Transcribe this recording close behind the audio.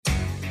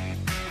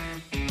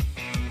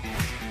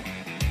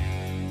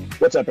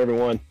What's up,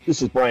 everyone?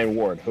 This is Brian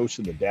Ward, host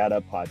of the Dad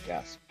Up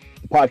Podcast,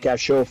 the podcast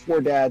show for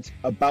dads,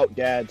 about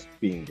dads,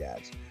 being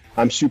dads.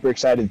 I'm super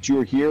excited that you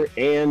are here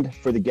and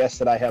for the guests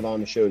that I have on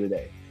the show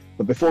today.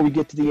 But before we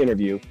get to the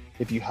interview,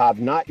 if you have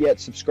not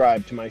yet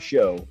subscribed to my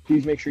show,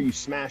 please make sure you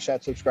smash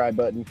that subscribe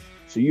button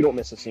so you don't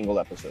miss a single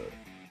episode.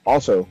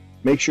 Also,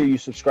 make sure you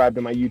subscribe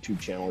to my YouTube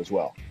channel as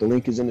well. The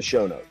link is in the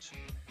show notes.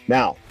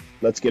 Now,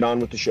 let's get on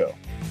with the show.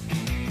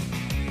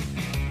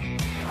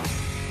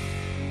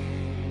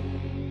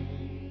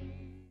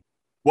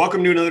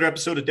 Welcome to another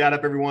episode of Dad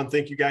Up, everyone.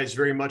 Thank you guys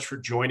very much for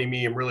joining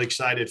me. I'm really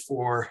excited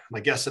for my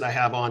guest that I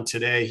have on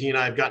today. He and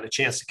I have gotten a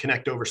chance to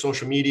connect over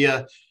social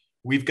media.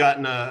 We've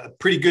gotten a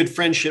pretty good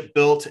friendship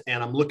built,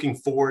 and I'm looking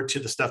forward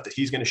to the stuff that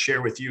he's going to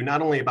share with you,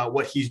 not only about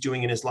what he's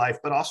doing in his life,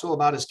 but also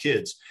about his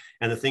kids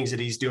and the things that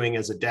he's doing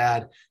as a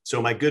dad.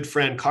 So my good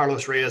friend,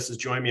 Carlos Reyes, has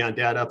joined me on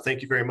Dad Up.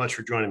 Thank you very much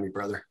for joining me,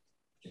 brother.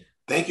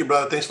 Thank you,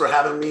 brother. Thanks for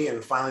having me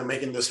and finally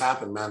making this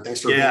happen, man.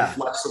 Thanks for being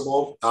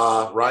flexible.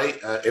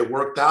 It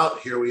worked out.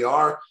 Here we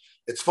are.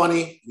 It's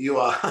funny.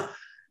 You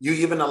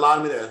even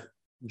allowed me to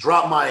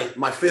drop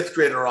my fifth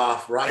grader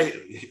off, right?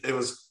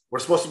 We're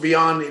supposed to be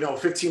on,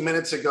 15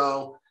 minutes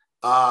ago.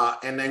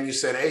 And then you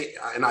said, hey,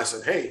 and I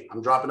said, hey,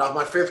 I'm dropping off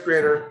my fifth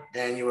grader.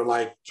 And you were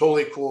like,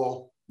 totally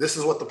cool. This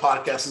is what the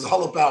podcast is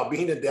all about,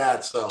 being a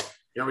dad. So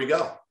here we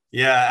go.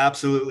 Yeah,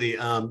 absolutely.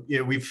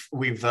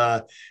 We've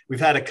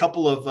had a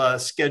couple of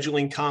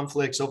scheduling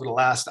conflicts over the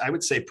last, I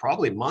would say,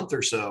 probably month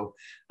or so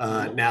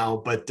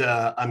now, but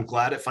I'm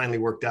glad it finally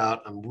worked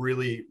out. I'm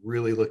really,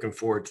 really looking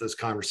forward to this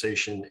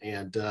conversation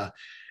and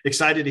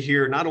excited to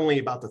hear not only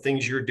about the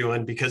things you're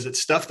doing, because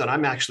it's stuff that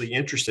I'm actually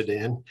interested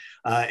in,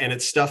 and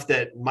it's stuff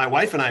that my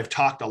wife and I have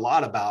talked a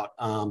lot about,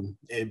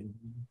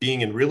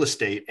 being in real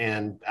estate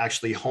and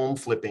actually home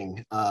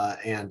flipping,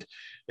 and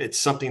it's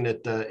something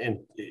that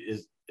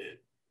is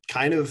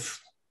kind of,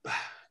 I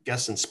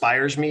guess,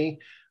 inspires me,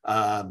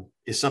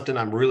 is something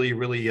I'm really,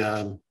 really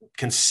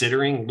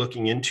considering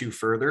looking into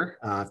further.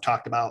 I've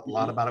talked about a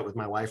lot about it with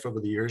my wife over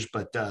the years,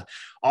 but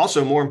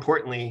also more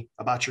importantly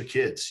about your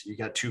kids. You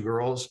got two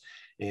girls,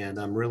 and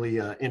I'm really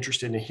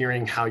interested in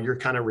hearing how you're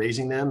kind of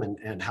raising them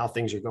and how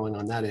things are going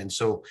on that end.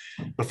 So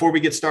before we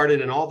get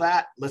started and all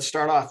that, let's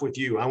start off with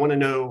you. I want to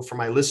know, for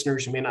my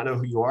listeners who may not know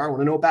who you are, I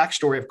want to know a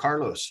backstory of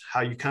Carlos,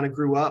 how you kind of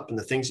grew up and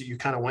the things that you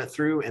kind of went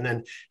through, and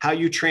then how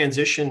you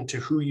transitioned to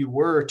who you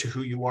were to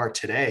who you are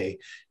today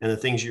and the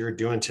things you're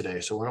doing today.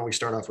 So why don't we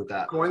start off with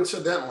that?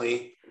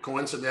 Coincidentally,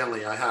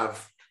 I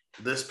have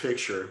this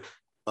picture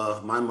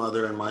of my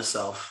mother and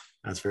myself.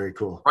 That's very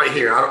cool. Right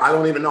here. I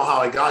don't even know how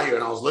I got here.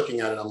 And I was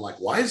looking at it. I'm like,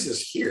 why is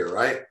this here?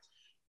 Right.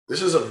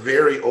 This is a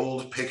very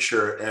old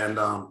picture. And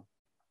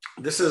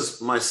this is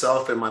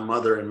myself and my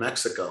mother in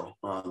Mexico.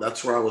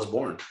 That's where I was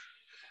born.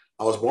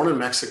 I was born in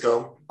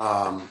Mexico,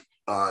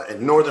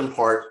 in northern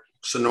part,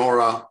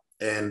 Sonora.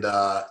 And,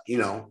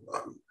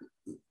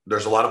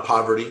 there's a lot of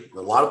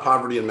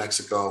poverty in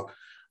Mexico.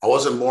 I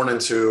wasn't born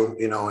into,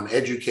 an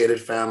educated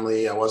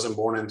family. I wasn't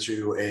born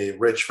into a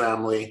rich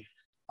family.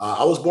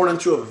 I was born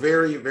into a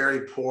very,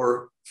 very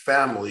poor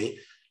family.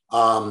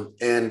 My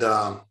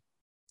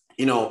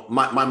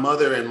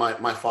mother and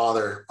my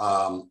father,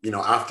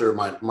 after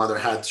my mother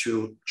had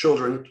two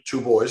children,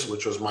 two boys,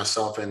 which was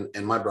myself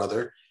and my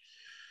brother,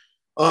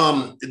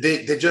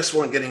 they just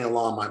weren't getting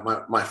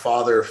along. My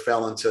father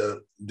fell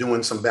into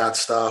doing some bad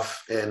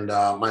stuff, and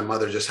my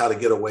mother just had to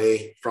get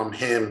away from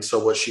him.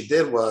 So what she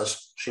did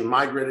was she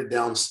migrated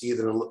down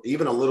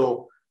even a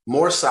little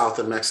more south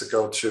in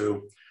Mexico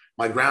to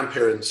my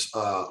grandparents'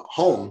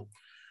 home.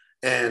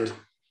 And,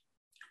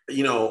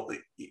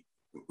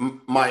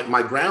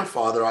 my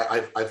grandfather,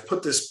 I've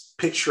put this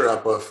picture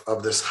up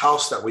of this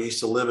house that we used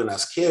to live in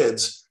as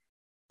kids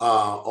a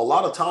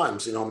lot of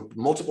times,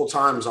 multiple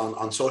times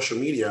on social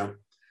media.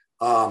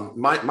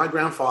 My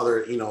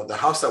grandfather, the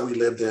house that we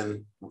lived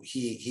in,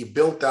 he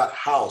built that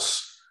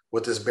house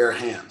with his bare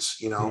hands.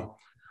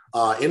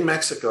 In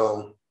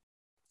Mexico,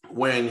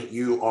 when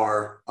you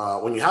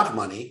have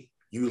money,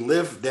 you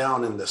live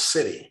down in the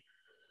city.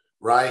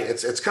 Right.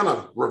 It's kind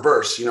of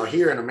reverse,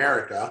 here in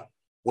America,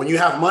 when you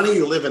have money,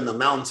 you live in the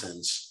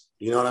mountains.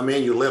 You know what I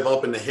mean? You live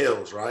up in the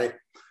hills. Right.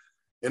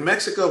 In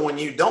Mexico, when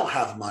you don't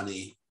have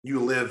money, you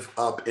live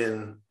up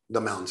in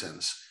the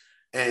mountains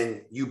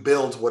and you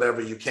build whatever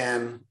you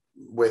can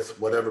with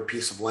whatever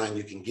piece of land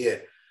you can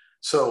get.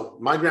 So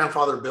my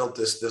grandfather built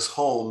this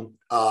home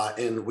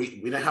and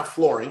we didn't have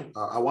flooring.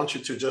 I want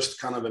you to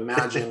just kind of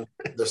imagine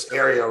this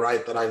area,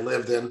 right, that I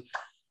lived in.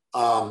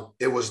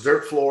 It was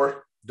dirt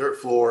floor. There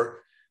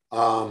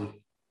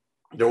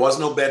was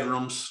no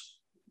bedrooms.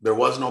 There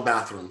was no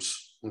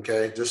bathrooms.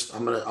 Okay. Just,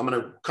 I'm going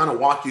to kind of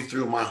walk you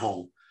through my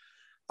home,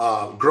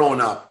 growing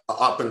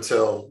up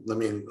until,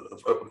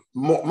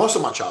 most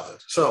of my childhood.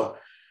 So,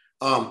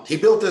 he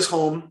built this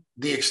home.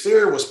 The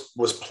exterior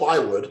was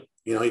plywood.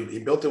 He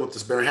built it with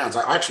his bare hands.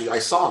 I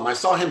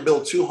saw him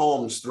build two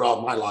homes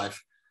throughout my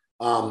life,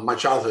 my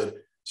childhood.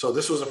 So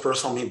this was the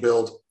first home he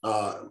built.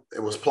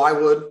 It was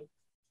plywood.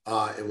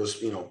 It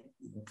was,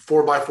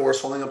 4x4s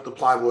holding up the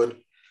plywood.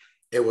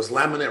 It was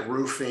laminate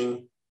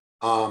roofing.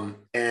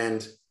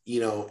 And,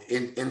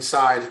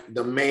 inside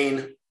the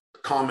main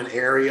common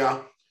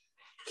area,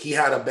 he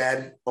had a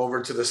bed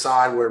over to the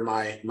side where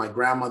my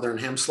grandmother and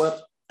him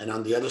slept. And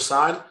on the other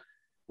side,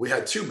 we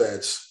had two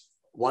beds.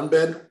 One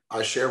bed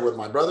I shared with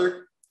my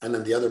brother, and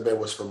then the other bed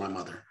was for my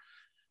mother.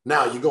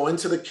 Now you go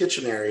into the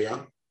kitchen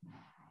area,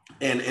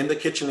 and in the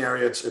kitchen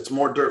area, it's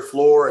more dirt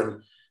floor.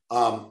 And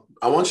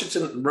I want you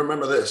to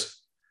remember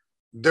this.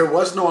 There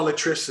was no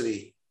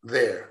electricity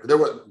there. There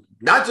was,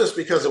 not just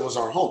because it was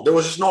our home, there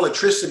was just no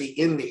electricity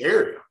in the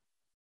area.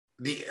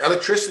 The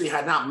electricity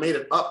had not made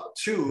it up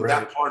to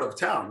that part of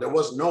town. There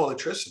was no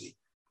electricity.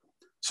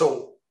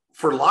 So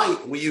for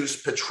light, we use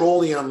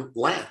petroleum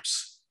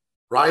lamps,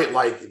 right?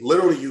 Like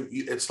literally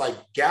it's like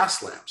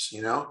gas lamps,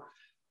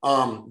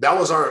 that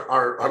was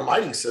our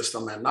lighting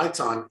system at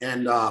nighttime.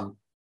 And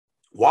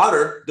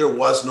water, there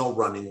was no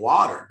running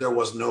water. There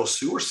was no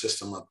sewer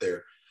system up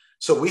there.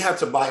 So we had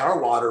to buy our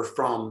water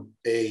from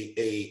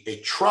a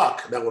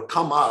truck that would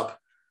come up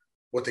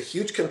with a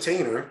huge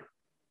container.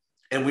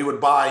 And we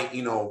would buy,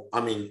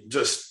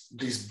 just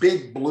these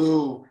big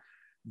blue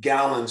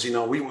gallons.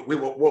 What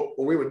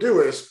we would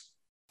do is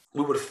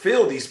we would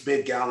fill these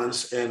big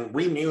gallons, and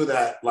we knew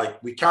that,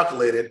 like, we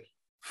calculated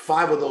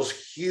 5 of those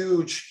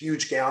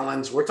huge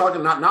gallons. We're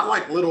talking not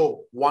like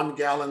little 1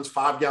 gallons,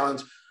 5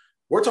 gallons.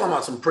 We're talking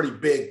about some pretty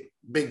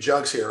big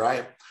jugs here,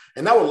 right?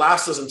 And that would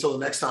last us until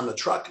the next time the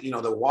truck,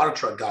 the water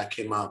truck guy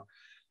came out.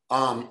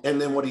 And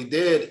then what he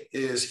did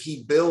is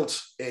he built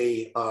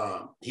a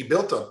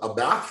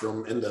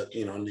bathroom in the,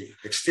 in the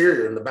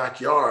exterior, in the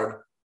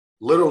backyard,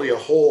 literally a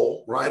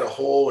hole, right? A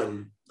hole,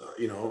 and,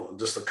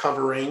 just a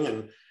covering.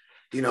 And,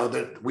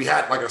 that we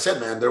had, like I said,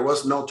 man, there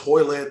was no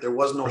toilet, there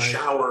was no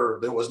shower,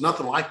 there was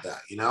nothing like that,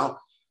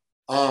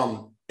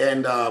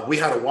 and we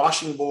had a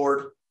washing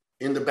board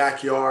in the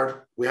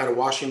backyard. We had a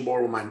washing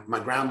board with my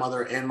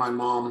grandmother and my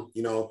mom.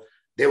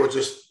 They were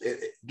just, do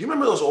you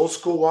remember those old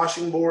school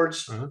washing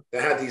boards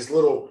that had these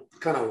little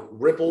kind of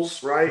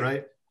ripples,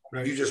 right?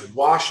 Right. You just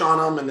wash on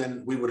them, and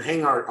then we would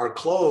hang our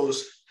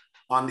clothes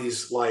on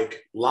these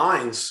like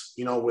lines,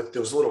 with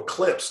those little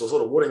clips, those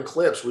little wooden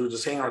clips. We would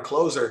just hang our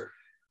clothes there,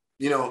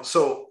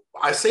 So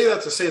I say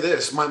that to say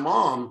this: my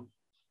mom,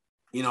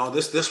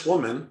 this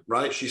woman,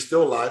 right? She's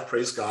still alive,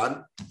 praise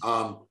God.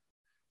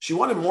 She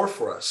wanted more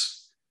for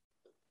us.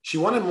 She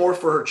wanted more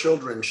for her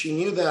children. She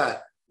knew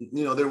that,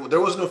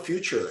 there was no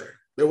future there.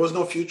 There was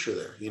no future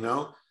there,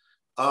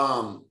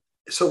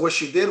 So what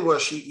she did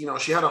was she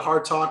had a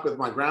hard talk with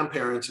my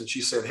grandparents, and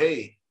she said,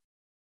 hey,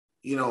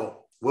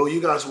 will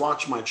you guys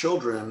watch my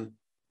children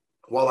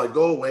while I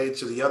go away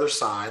to the other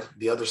side?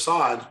 The other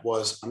side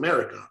was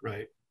America.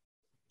 Right.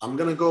 I'm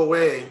going to go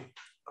away.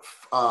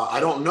 I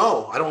don't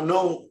know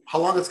how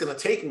long it's going to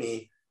take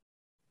me,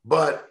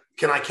 but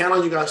can I count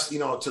on you guys,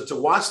 to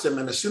watch them?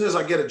 And as soon as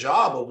I get a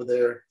job over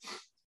there,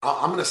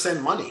 I'm going to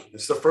send money.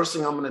 It's the first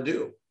thing I'm going to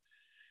do.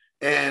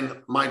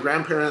 And my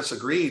grandparents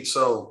agreed.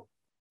 So,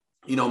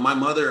 my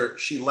mother,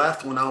 she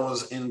left when I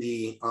was in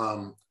the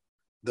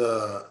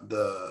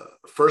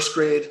first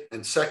grade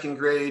and second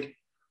grade,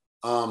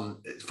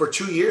 for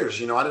 2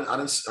 years. I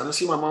didn't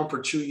see my mom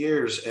for 2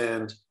 years,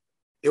 and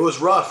it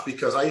was rough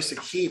because I used to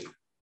keep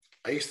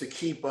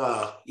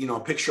a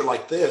picture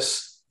like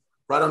this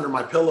right under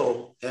my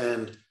pillow,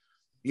 and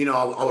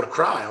I would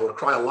cry. I would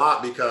cry a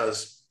lot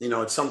because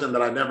it's something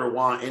that I never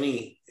want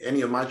any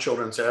of my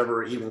children to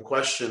ever even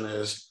question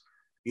is,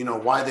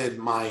 why did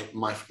why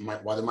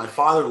did my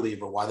father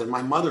leave, or why did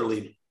my mother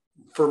leave?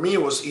 For me,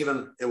 it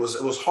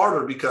was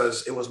harder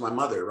because it was my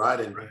mother, right?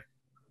 And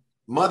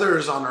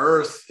mothers on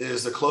earth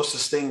is the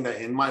closest thing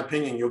that, in my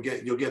opinion, you'll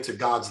get to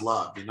God's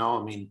love.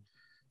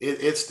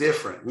 It's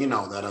different,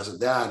 that as a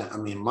dad.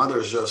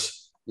 Mothers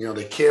just,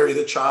 they carry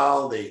the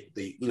child, they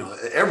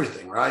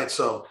everything, right?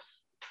 So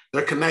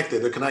they're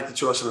connected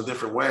to us in a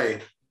different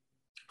way.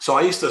 So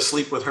I used to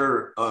sleep with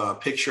her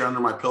picture under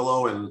my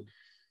pillow, and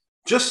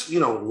just,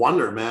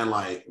 wonder, man,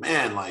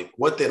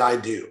 what did I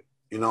do?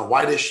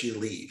 Why did she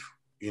leave?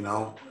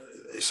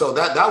 So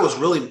that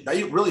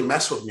really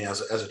messed with me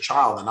as a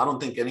child. And I don't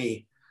think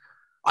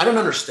I don't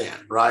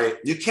understand, right?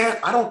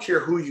 I don't care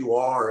who you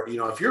are.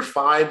 If you're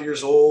 5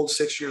 years old,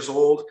 6 years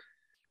old,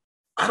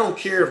 I don't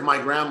care if my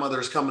grandmother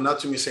is coming up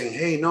to me saying,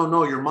 hey,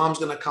 no, your mom's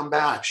going to come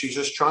back. She's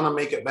just trying to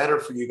make it better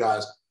for you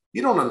guys.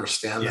 You don't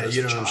understand that as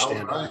a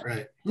child,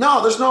 right?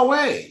 No, there's no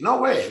way.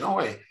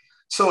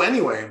 So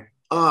anyway,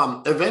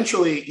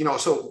 eventually,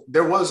 so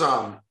there was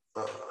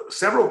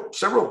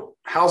several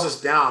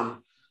houses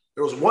down.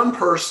 There was one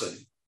person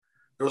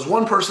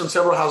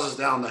several houses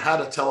down that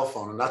had a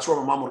telephone, and that's where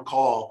my mom would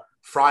call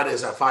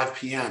Fridays at 5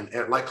 p.m.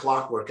 Like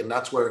clockwork. And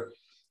that's where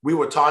we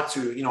would talk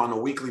to, on a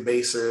weekly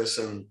basis.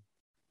 And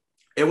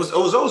it was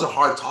always a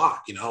hard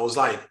talk. It was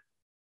like,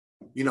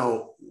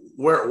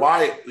 where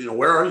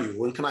are you?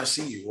 When can I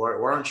see you? Why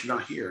aren't you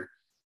not here?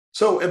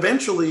 So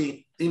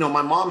eventually,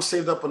 my mom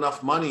saved up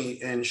enough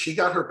money, and she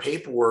got her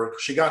paperwork.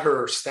 She got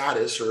her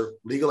status, or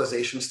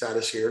legalization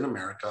status here in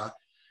America,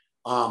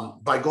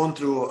 by going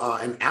through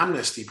an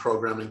amnesty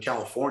program in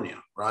California,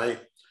 right?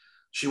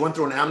 She went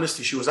through an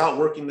amnesty. She was out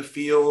working the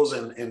fields,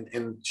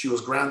 and she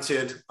was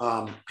granted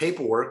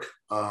paperwork,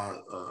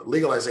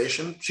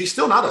 legalization. She's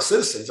still not a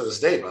citizen to this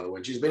day, by the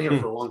way. She's been here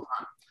for a long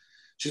time.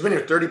 She's been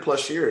here 30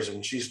 plus years,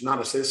 and she's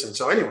not a citizen.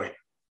 So anyway,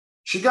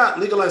 she got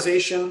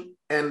legalization,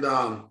 and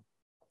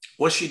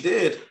what she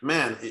did,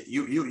 man,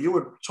 you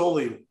would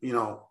totally,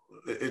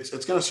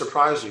 it's going to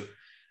surprise you.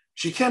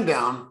 She came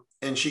down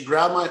and she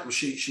grabbed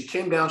she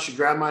came down, she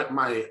grabbed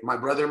my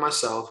brother and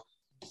myself.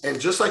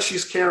 And just like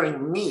she's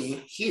carrying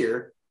me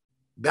here,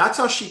 that's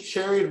how she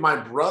carried my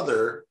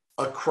brother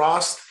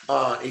across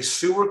a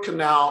sewer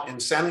canal in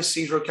San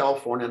Ysidro,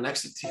 California,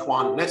 next to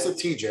Tijuana, next to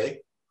TJ,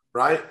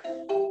 right?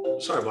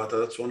 Sorry about that.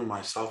 That's one of my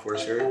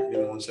softwares here.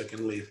 Give me 1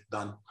 second, leave,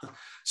 done.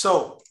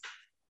 So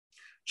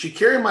she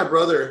carried my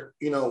brother,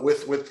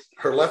 with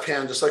her left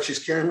hand, just like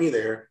she's carrying me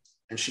there.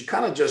 And she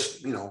kind of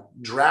just,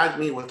 dragged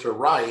me with her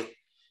right.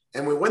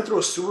 And we went through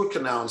a sewer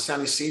canal in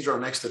San Ysidro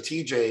next to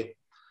TJ.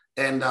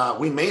 And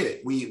we made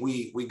it.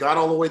 We got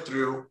all the way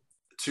through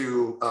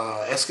to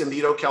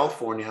Escondido,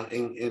 California,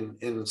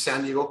 in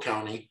San Diego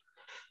County,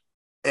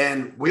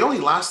 and we only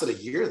lasted a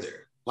year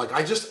there. Like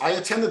I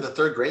attended the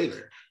third grade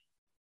there,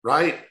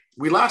 right?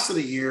 We lasted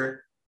a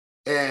year,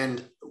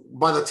 and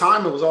by the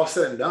time it was all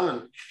said and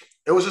done,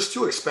 it was just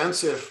too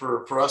expensive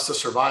for us to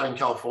survive in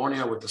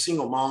California with a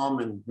single mom,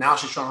 and now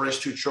she's trying to raise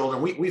 2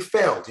 children. We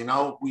failed,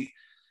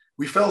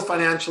 we failed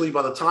financially.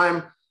 By the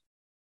time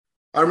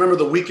I remember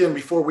the weekend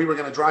before we were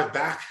going to drive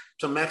back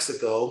to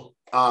Mexico,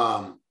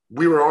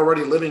 we were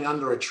already living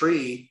under a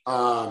tree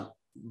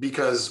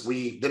because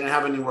we didn't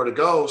have anywhere to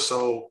go.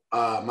 So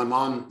my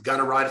mom got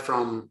a ride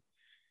from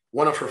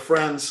one of her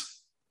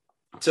friends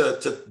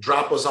to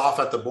drop us off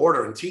at the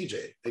border in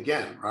TJ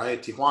again,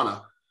 right?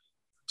 Tijuana.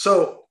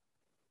 So,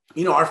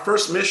 our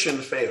first mission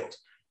failed.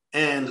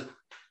 And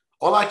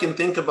all I can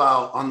think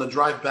about on the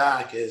drive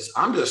back is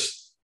I'm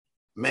just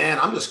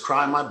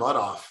crying my butt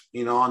off,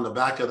 on the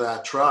back of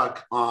that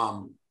truck.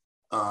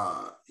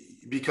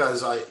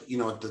 Because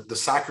the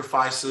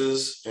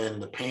sacrifices and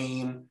the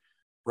pain,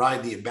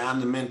 right? The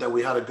abandonment that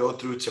we had to go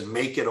through to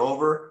make it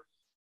over,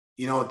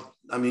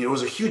 it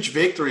was a huge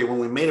victory when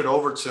we made it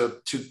over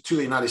to the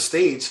United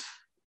States.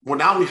 Well,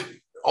 now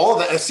all of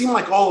that, it seemed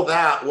like all of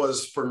that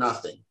was for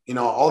nothing,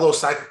 all those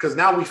sacrifices, because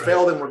now we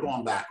failed and we're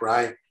going back,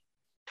 right?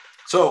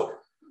 So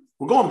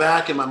we're going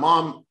back, and my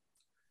mom's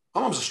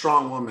a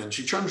strong woman.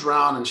 She turns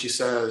around and she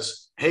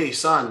says, "Hey,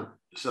 son,"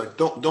 she's like,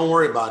 don't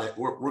worry about it.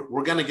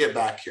 We're going to get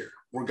back here.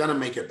 We're going to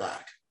make it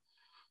back,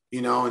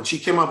 and she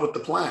came up with the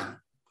plan.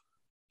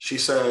 She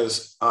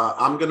says,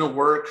 I'm going to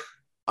work.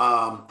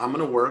 I'm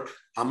going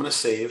to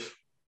save,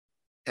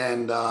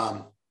 and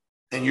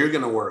you're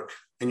going to work,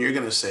 and you're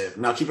going to save.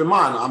 Now, keep in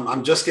mind,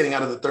 I'm just getting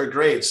out of the third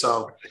grade.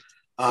 So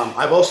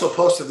I've also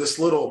posted this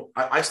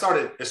I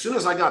started, as soon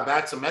as I got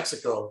back to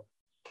Mexico,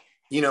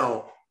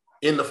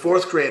 in the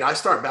fourth grade, I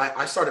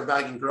started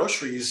bagging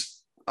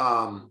groceries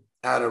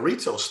at a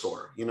retail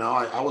store.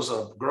 I was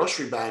a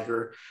grocery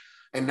bagger.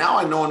 And now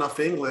I know enough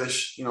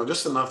English,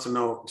 just enough to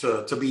know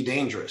to be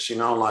dangerous.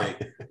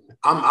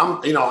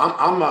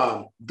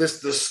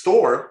 This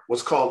store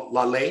was called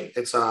La Ley.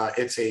 It's like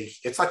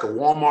a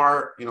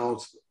Walmart,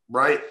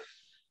 right?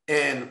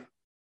 And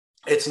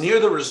it's near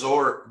the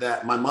resort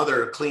that my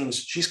mother cleans.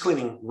 She's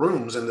cleaning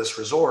rooms in this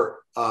resort,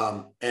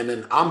 and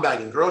then I'm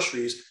bagging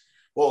groceries.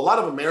 Well, a lot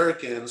of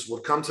Americans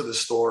would come to the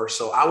store,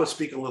 so I would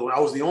speak a little. I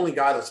was the only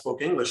guy that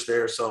spoke English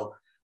there. So,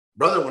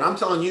 brother, when I'm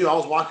telling you, I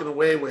was walking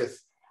away with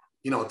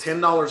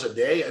 $10 a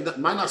day. And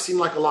that might not seem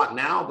like a lot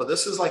now, but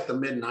this is like the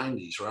mid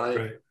 90s,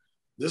 right?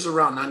 This is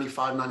around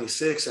 95,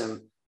 96.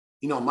 And,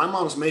 my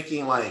mom's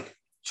making like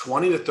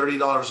 $20 to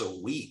 $30 a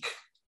week,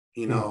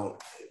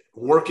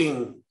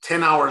 working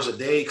 10 hours a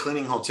day,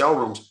 cleaning hotel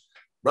rooms.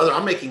 Brother,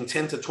 I'm making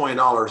 $10 to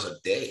 $20 a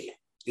day,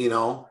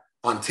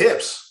 on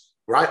tips,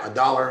 right? A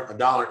dollar.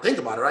 Think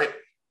about it, right?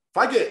 If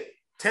I get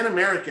 10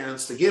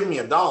 Americans to give me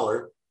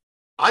 $1,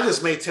 I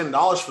just made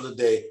 $10 for the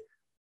day.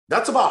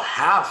 That's about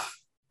half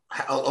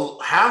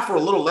or a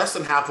little less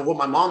than half of what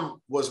my mom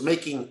was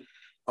making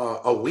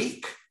a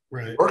week,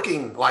 right?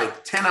 Working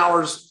like 10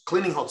 hours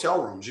cleaning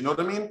hotel rooms. You know what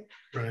I mean?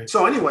 Right.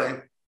 So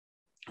anyway,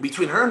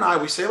 between her and I,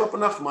 we save up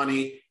enough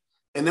money,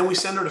 and then we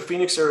send her to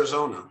Phoenix,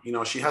 Arizona.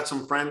 She had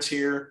some friends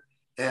here,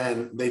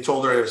 and they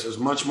told her it was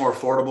much more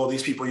affordable.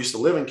 These people used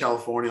to live in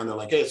California, and they're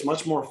like, "Hey, it's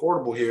much more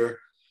affordable here."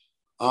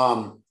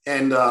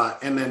 And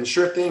then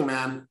sure thing,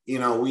 man.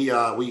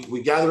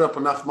 We gather up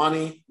enough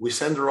money. We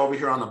send her over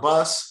here on the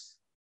bus.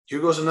 Here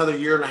goes another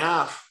year and a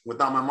half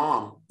without my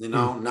mom.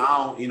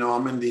 Now,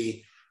 I'm in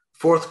the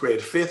fourth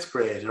grade, fifth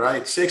grade,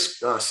 right?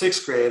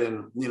 Sixth grade.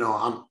 And,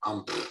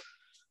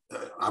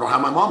 I don't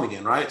have my mom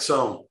again. Right.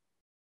 So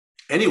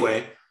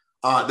anyway,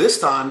 this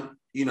time,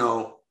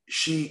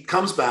 she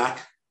comes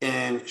back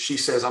and she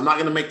says, "I'm not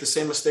going to make the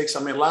same mistakes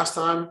I made last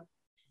time.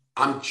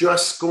 I'm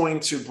just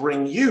going to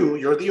bring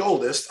you're the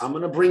oldest. I'm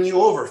going to bring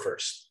you over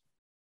first."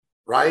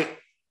 Right.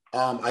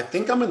 I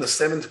think I'm in the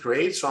 7th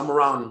grade. So I'm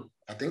around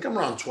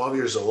 12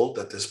 years old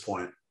at this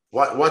point.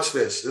 Watch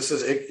this. This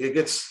is, it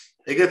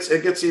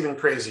gets even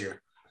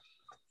crazier.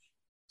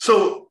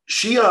 So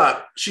she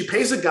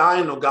pays a guy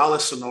in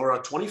Nogales, Sonora,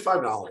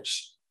 $25.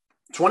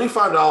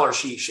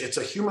 $25. It's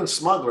a human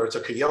smuggler. It's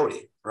a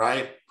coyote,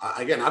 right?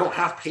 Again, I don't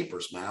have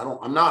papers, man.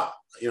 I'm not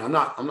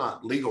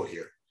legal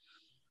here.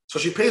 So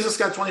she pays this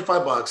guy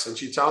 25 bucks and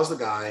she tells the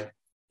guy,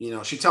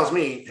 she tells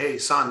me, hey,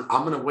 son,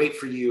 I'm going to wait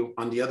for you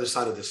on the other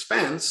side of this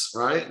fence,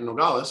 right? In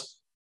Nogales.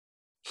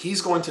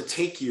 He's going to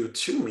take you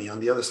to me on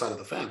the other side of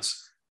the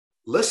fence.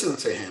 Listen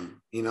to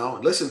him,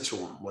 listen to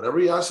him. Whatever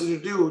he asks you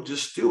to do,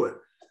 just do it.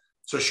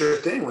 So sure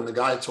thing. When the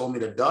guy told me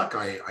to duck,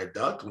 I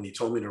ducked. When he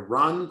told me to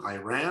run, I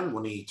ran.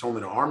 When he told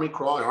me to army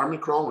crawl, I army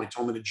crawled. When he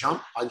told me to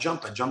jump, I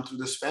jumped. I jumped through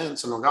this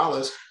fence in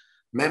Nogales,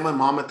 met my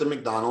mom at the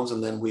McDonald's,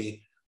 and then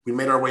we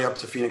made our way up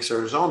to Phoenix,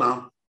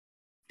 Arizona.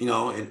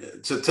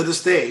 And to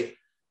this day,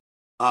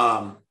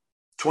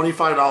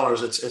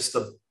 $25. It's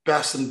the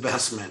best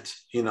investment.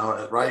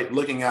 Right?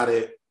 Looking at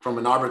it from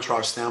an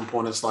arbitrage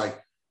standpoint, it's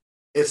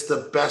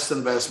the best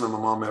investment my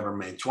mom ever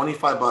made.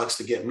 25 bucks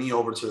to get me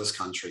over to this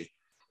country.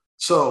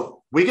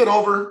 So we get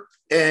over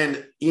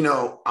and,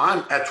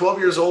 I'm at 12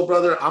 years old,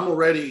 brother. I'm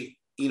already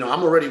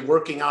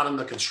working out in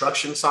the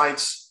construction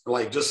sites,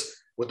 like just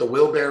with the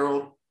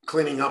wheelbarrow,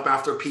 cleaning up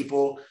after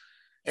people.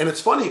 And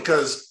it's funny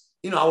because,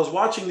 I was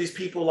watching these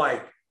people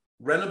like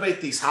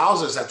renovate these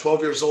houses at 12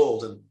 years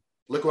old. And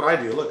look what I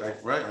do. Look,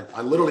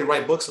 I literally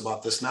write books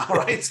about this now,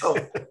 right? So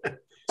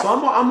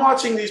I'm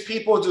watching these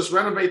people just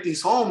renovate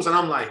these homes. And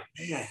I'm like,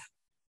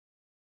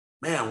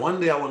 man, one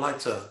day I would like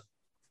to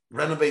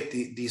renovate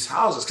these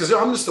houses, because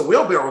I'm just a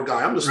wheelbarrow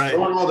guy. I'm just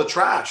throwing all the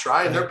trash,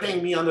 right? And they're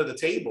paying me under the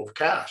table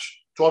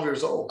cash, 12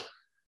 years old.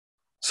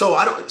 So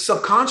I don't,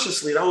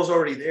 subconsciously, that was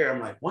already there. I'm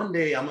like, one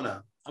day I'm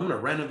gonna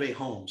renovate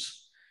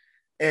homes.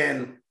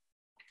 And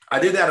I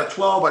did that at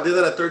 12, I did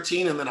that at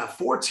 13, and then at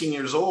 14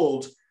 years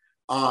old,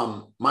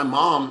 my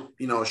mom,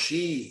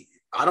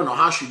 I don't know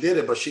how she did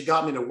it, but she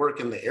got me to work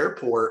in the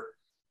airport.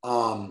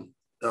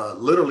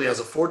 Literally as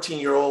a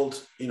 14-year-old,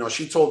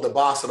 she told the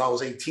boss that I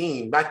was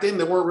 18. Back then,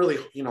 they weren't really,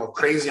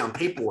 crazy on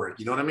paperwork.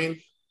 You know what I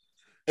mean?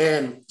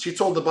 And she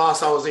told the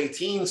boss I was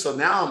 18. So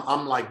now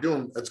I'm like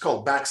doing, it's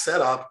called back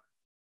setup,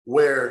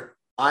 where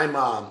I'm,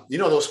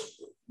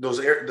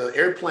 the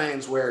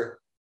airplanes where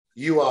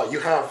you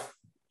have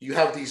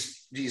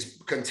these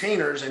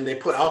containers and they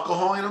put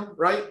alcohol in them,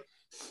 right?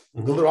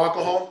 Mm-hmm. The little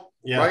alcohol,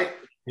 right?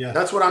 Yeah,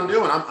 that's what I'm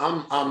doing.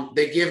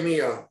 They give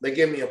me a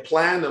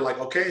plan. They're like,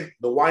 okay,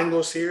 the wine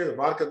goes here, the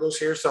vodka goes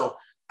here. So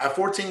at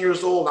 14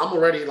 years old, I'm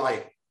already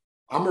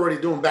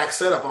doing back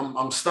setup.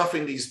 I'm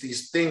stuffing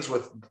these things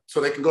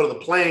so they can go to the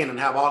plane and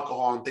have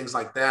alcohol and things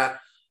like that.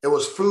 It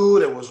was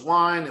food, it was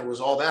wine, it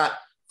was all that.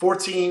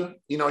 14,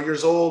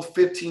 years old,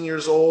 15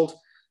 years old.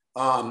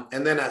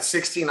 And then at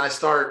 16, I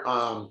start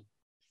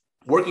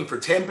working for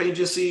temp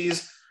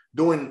agencies,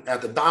 doing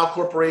at the Dial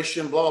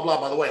Corporation, blah, blah.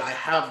 By the way, I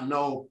have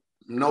no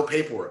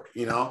paperwork.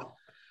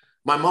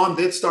 My mom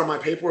did start my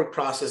paperwork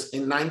process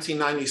in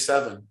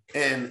 1997,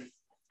 and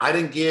I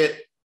didn't get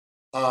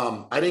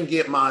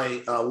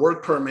my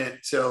work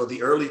permit till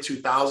the early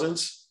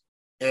 2000s,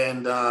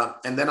 and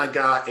then I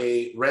got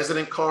a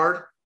resident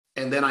card,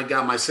 and then I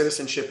got my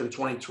citizenship in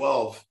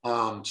 2012.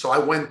 So I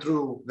went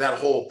through that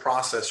whole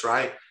process,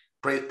 right?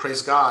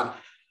 Praise God.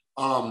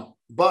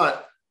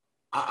 But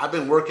I've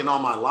been working all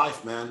my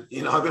life, man.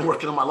 I've been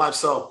working all my life.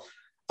 So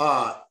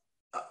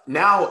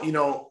now,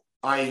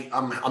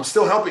 I'm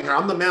still helping her.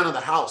 I'm the man of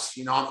the house.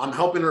 I'm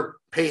helping her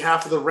pay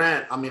half of the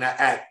rent. I mean,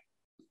 at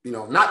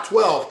not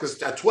 12,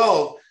 because at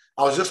 12,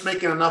 I was just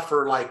making enough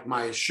for like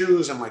my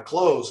shoes and my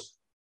clothes.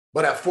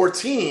 But at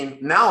 14,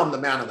 now I'm the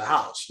man of the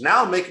house.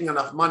 Now I'm making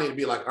enough money to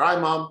be like, all right,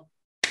 mom,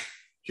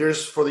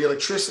 here's for the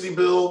electricity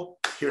bill.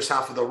 Here's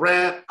half of the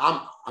rent.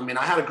 I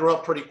had to grow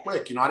up pretty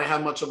quick. I didn't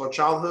have much of a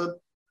childhood.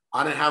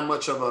 I didn't have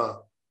much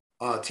of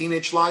a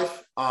teenage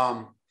life.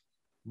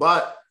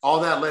 But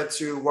all that led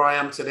to where I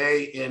am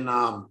today. And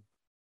I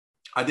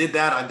did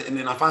that. And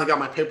then I finally got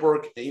my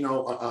paperwork, a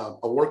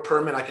work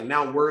permit. I can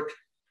now work.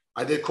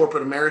 I did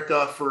corporate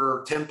America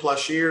for 10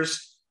 plus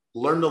years,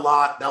 learned a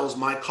lot. That was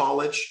my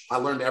college. I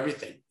learned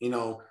everything,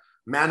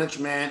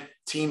 management,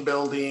 team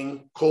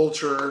building,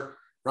 culture,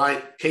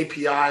 right?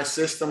 KPI,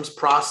 systems,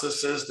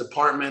 processes,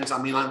 departments.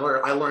 I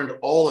learned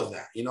all of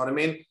that. You know what I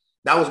mean?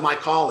 That was my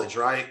college,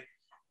 right?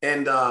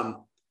 And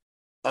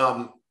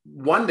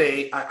one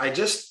day I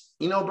just,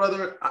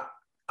 brother,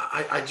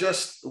 I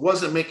just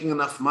wasn't making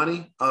enough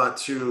money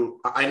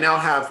I now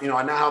have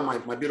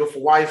my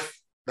beautiful wife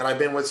that I've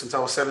been with since I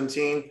was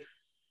 17.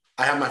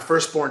 I have my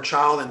firstborn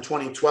child in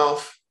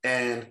 2012.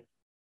 And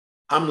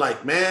I'm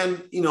like,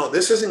 man,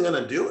 this isn't going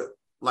to do it.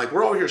 Like,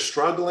 we're all here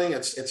struggling.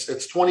 It's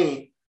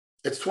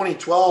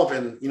 2012.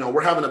 And,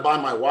 we're having to buy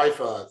my wife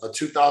a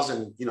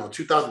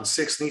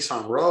 2006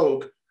 Nissan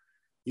Rogue.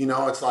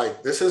 It's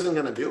like, this isn't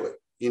going to do it.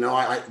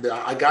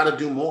 I got to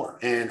do more.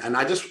 And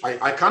I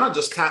kind of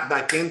just tapped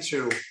back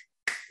into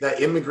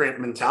that immigrant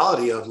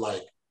mentality of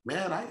like,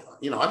 man,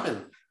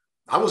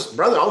 I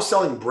was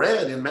selling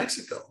bread in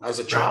Mexico as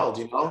a child,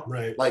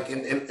 right. Like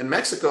in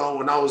Mexico,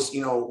 when I was,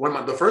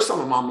 the first time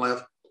my mom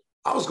left,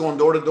 I was going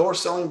door to door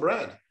selling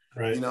bread,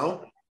 right.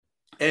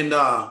 And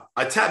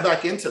I tapped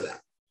back into that,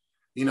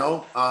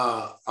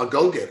 a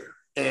go-getter.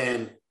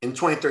 And in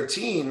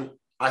 2013,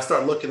 I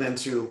started looking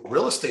into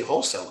real estate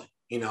wholesaling.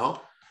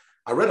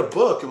 I read a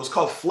book. It was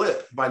called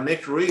Flip by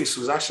Nick Ruiz,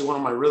 who's actually one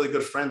of my really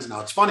good friends now.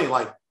 It's funny,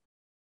 like,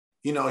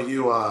 you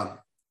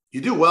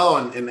do well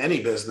in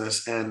any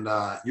business, and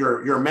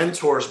your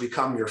mentors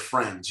become your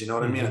friends. You know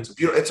what I mean?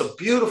 It's a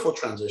beautiful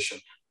transition.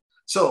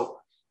 So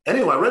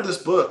anyway, I read this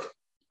book,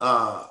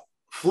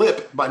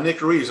 Flip by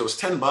Nick Ruiz. It was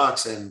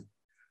 $10, and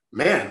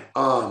man,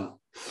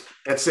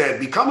 it said,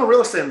 become a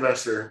real estate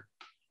investor.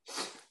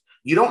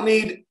 You don't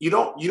need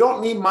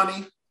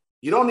money,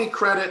 you don't need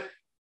credit,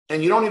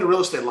 and you don't need a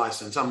real estate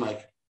license. I'm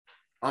like,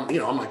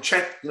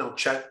 check.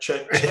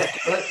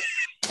 Right?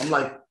 I'm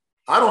like,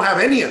 I don't have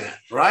any of that,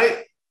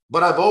 right?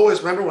 But I've always,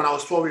 remember when I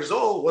was 12 years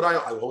old, I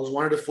always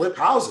wanted to flip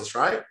houses,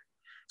 right?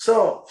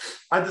 So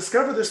I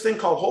discovered this thing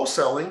called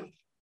wholesaling,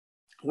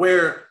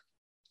 where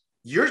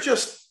you're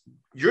just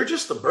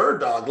the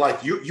bird dog.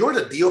 Like you're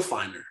the deal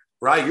finder,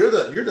 right? You're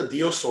the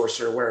deal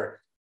sourcer,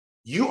 where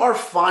you are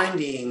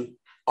finding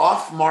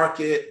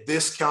off-market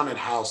discounted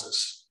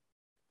houses,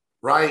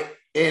 right?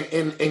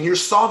 And you're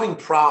solving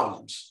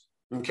problems.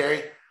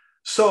 Okay.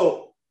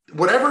 So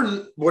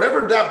whatever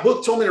that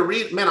book told me to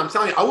read, man, I'm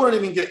telling you, I would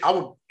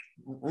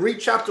read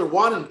chapter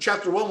 1, and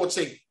chapter 1 would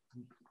say,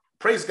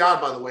 praise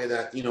God, by the way,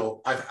 that,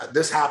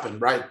 this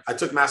happened, right? I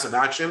took massive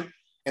action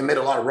and made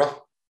a lot of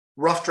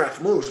rough draft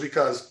moves,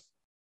 because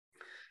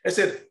it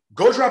said,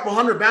 go drop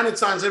 100 bandit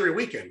signs every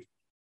weekend.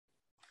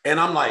 And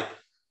I'm like,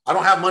 I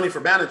don't have money for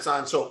bandit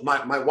signs. So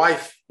my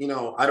wife,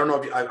 I don't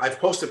know if I've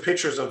posted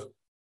pictures of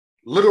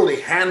literally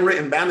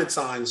handwritten bandit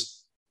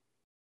signs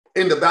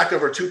in the back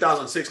of her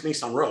 2006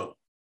 Nissan Rogue,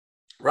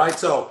 right?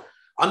 So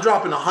I'm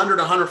dropping 100,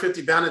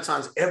 150 bandit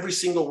signs every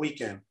single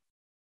weekend.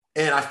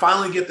 And I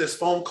finally get this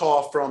phone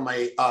call from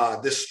a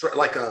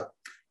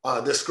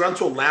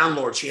disgruntled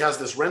landlord. She has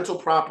this rental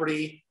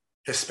property,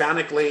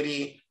 Hispanic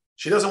lady.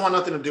 She doesn't want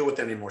nothing to do with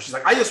it anymore. She's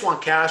like, I just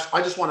want cash.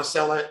 I just want to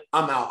sell it.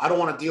 I'm out. I don't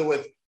want to deal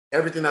with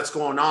everything that's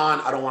going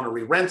on. I don't want to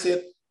re-rent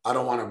it. I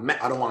don't want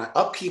to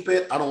upkeep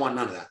it. I don't want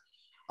none of that.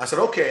 I said,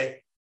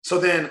 okay. So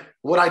then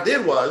what I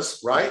did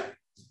was, right,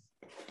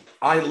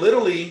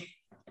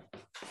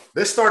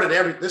 this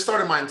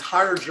started my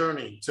entire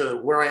journey to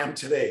where I am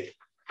today.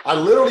 I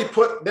literally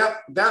put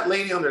that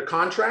lady under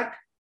contract,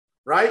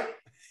 right?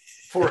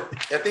 For,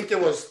 I think it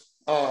was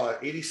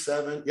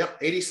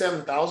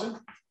 87,000.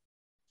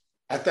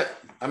 At that,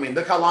 I mean,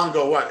 look how long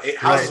ago,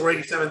 houses were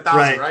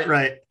 87,000, right?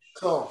 Right.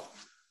 So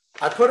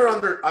I put her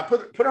under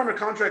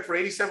contract for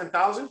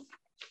 87,000.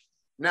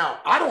 Now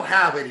I don't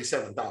have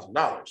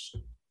 $87,000.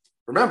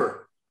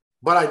 Remember,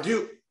 but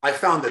I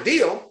found the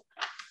deal.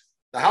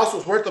 The house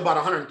was worth about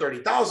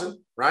 130,000,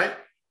 right?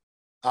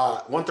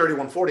 130,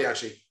 140,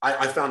 actually.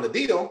 I found the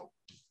deal.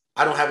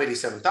 I don't have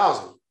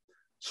 87,000.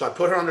 So I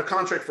put her under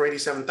contract for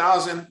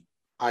 87,000.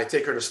 I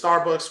take her to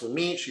Starbucks with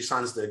me. She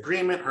signs the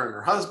agreement, her and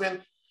her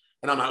husband.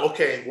 And I'm like,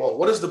 okay, well,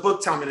 what does the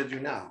book tell me to do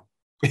now?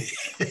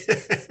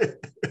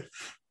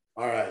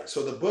 All right.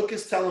 So the book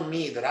is telling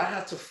me that I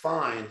have to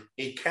find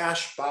a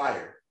cash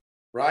buyer,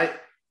 right?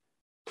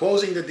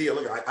 Closing the deal.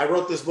 Look, I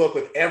wrote this book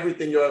with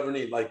everything you ever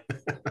need. Like,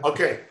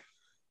 okay,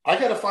 I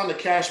got to find a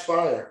cash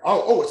buyer.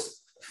 Oh,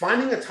 it's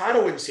finding a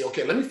title agency.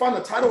 Okay, let me find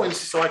a title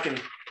agency so I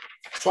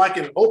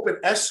can open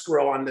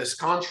escrow on this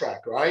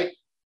contract, right?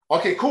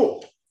 Okay,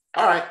 cool.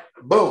 All right,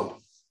 boom.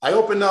 I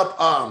opened up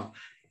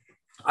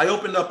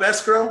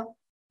escrow,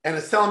 and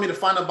it's telling me to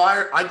find a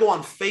buyer. I go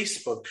on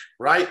Facebook,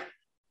 right?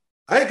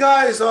 Hey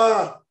guys,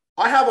 I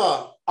have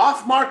a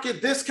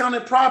off-market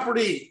discounted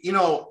property.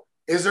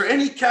 Is there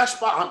any cash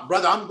buy?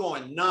 Brother, I'm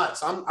going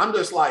nuts. I'm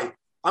just like,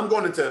 I'm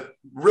going into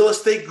real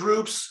estate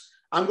groups.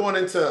 I'm going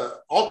into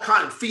all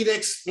kind of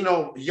Phoenix,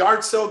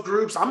 yard sale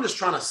groups. I'm just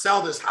trying to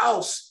sell this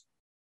house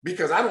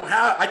because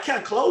I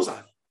can't close on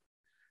it.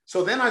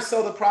 So then I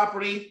sell the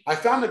property. I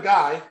found a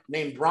guy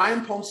named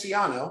Brian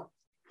Ponciano,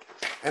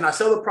 and I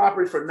sell the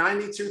property for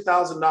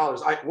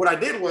 $92,000. What I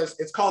did was,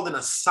 it's called an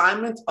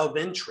assignment of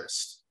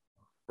interest,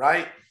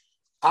 right?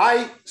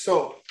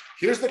 So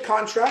here's the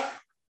contract.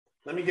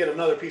 Let me get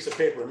another piece of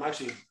paper.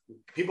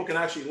 People can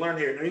actually learn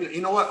here.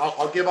 You know what?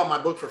 I'll give out my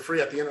book for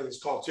free at the end of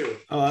this call too.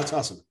 Oh, that's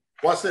awesome.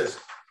 Watch this.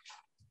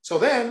 So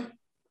then,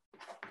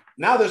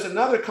 now there's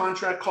another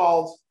contract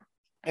called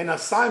an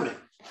assignment.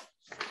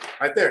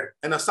 Right there,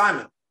 an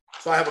assignment.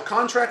 So I have a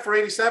contract for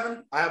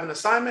 87. I have an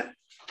assignment,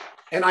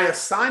 and I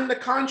assign the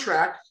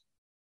contract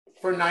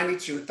for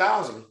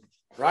 92,000.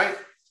 Right?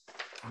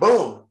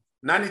 Boom,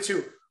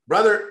 92.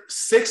 Brother,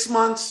 6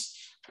 months,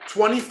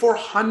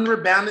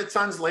 2,400 bandit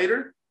tons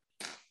later,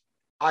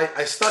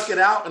 I stuck it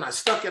out, and I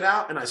stuck it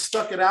out, and I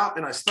stuck it out,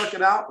 and I stuck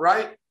it out,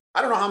 right?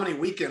 I don't know how many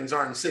weekends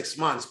are in 6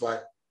 months,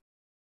 but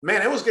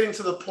man, it was getting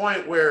to the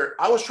point where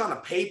I was trying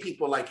to pay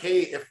people like,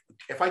 hey,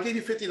 if I give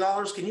you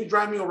 $50, can you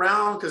drive me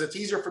around? Because it's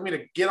easier for me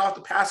to get off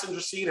the passenger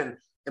seat and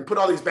put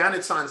all these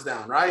bandit signs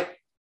down, right?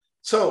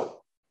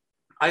 So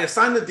I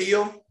assigned the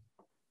deal,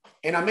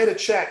 and I made a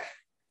check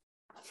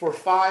for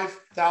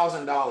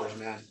 $5,000,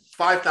 man.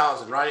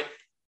 $5,000, right?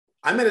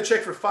 I made a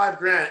check for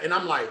 $5,000, and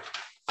I'm like,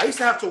 I used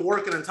to have to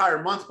work an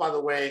entire month, by the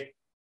way.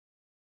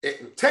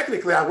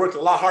 Technically, I worked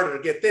a lot harder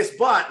to get this,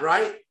 but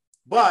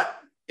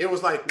it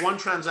was like one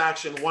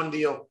transaction, one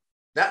deal.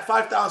 That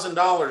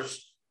 $5,000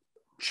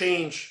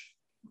 changed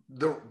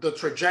the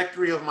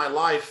trajectory of my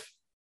life,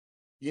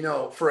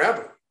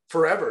 forever.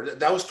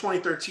 That was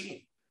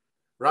 2013,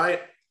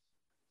 right?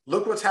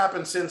 Look what's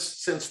happened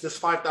since this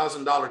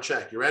 $5,000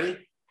 check. You ready?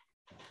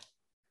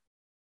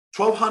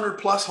 1,200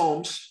 plus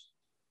homes,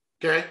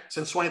 okay,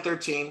 since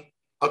 2013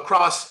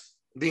 across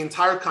the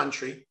entire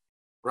country,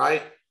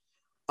 right?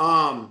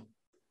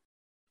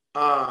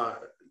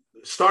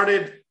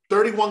 Started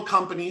 31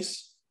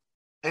 companies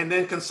and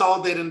then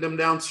consolidated them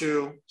down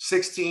to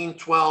 16,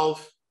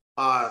 12.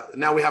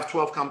 Now we have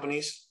 12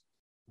 companies,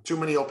 too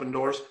many open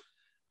doors.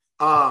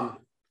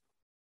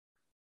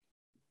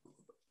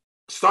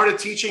 Started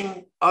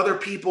teaching other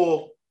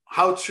people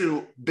how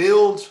to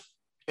build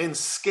and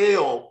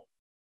scale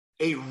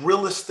a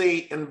real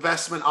estate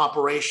investment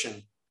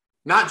operation,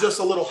 not just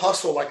a little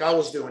hustle like I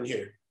was doing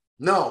here.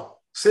 No,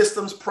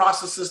 systems,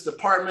 processes,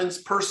 departments,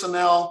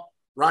 personnel,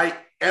 right?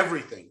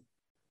 Everything.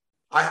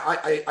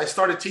 I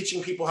started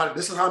teaching people how to,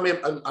 this is how I made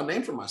a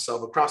name for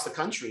myself across the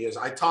country, is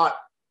I taught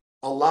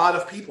a lot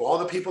of people, all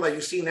the people that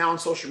you see now on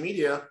social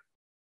media,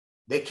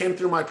 they came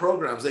through my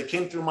programs. They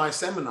came through my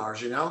seminars,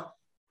 Here,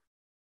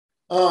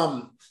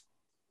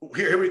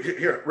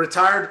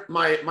 retired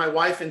my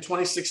wife in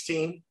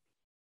 2016,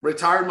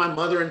 retired my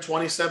mother in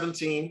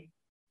 2017.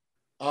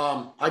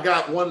 I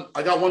got one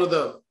of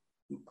the,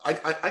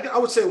 I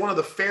would say one of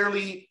the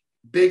fairly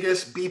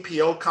biggest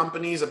BPO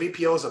companies. A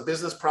BPO is a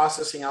business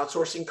processing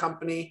outsourcing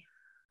company.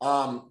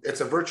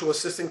 It's a virtual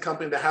assistant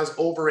company that has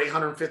over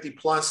 850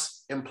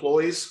 plus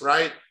employees,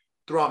 right?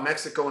 Throughout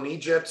Mexico and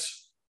Egypt.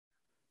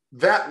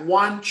 That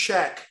one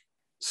check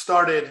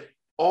started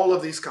all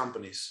of these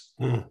companies.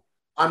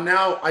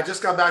 I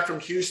just got back from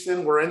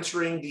Houston. We're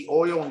entering the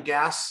oil and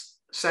gas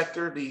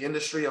sector, the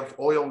industry of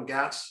oil and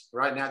gas,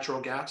 right?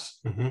 Natural gas.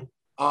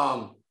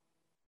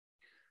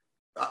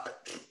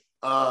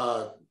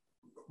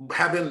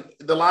 Having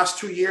the last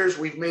 2 years,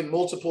 we've made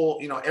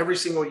multiple, every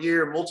single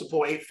year,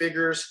 multiple 8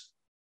 figures.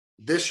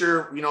 This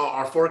year,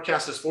 our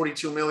forecast is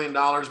 $42 million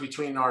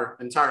between our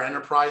entire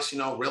enterprise,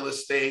 real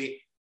estate,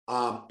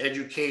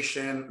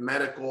 education,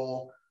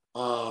 medical,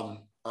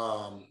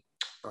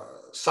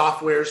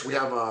 softwares. We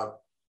have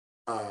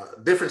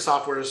different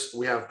softwares.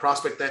 We have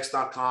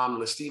prospectx.com,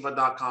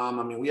 listiva.com.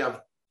 I mean, we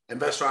have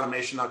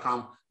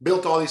investorautomation.com,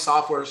 built all these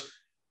softwares.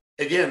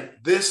 Again,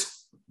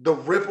 the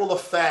ripple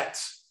effect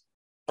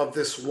of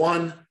this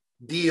one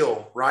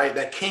deal, right?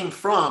 That came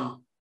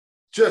from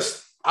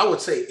just, I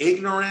would say,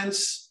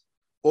 ignorance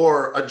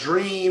or a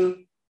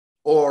dream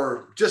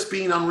or just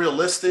being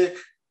unrealistic,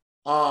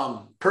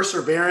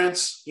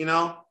 perseverance,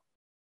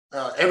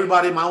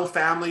 everybody in my own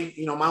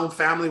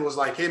family was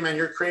like, hey man,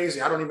 you're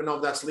crazy. I don't even know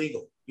if that's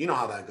legal. You know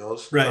how that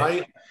goes.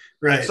 Right.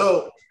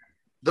 So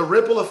the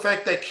ripple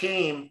effect that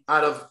came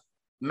out of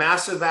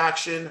massive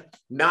action,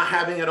 not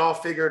having it all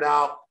figured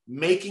out,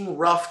 making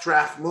rough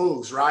draft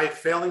moves, right?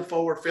 Failing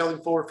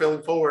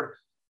forward.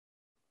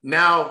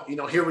 Now,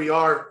 here we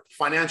are,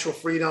 financial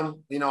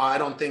freedom. I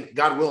don't think,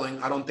 God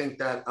willing, I don't think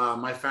that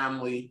my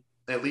family,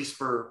 at least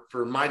for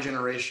my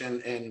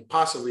generation and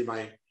possibly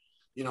my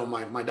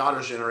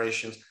daughter's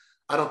generations,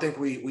 I don't think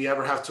we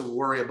ever have to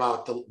worry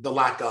about the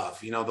lack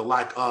of,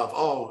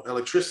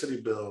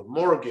 electricity bill,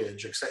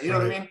 mortgage, etc. You know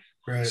what I mean?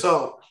 Right.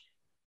 So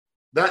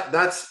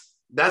that's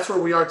where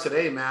we are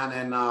today, man.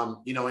 And,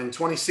 in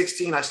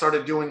 2016, I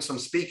started doing some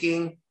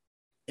speaking.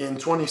 In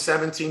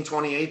 2017,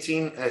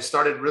 2018, I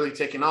started really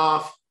taking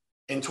off.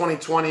 In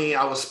 2020,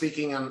 I was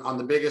speaking on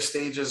the biggest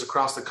stages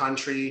across the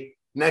country,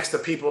 next to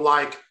people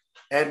like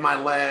Ed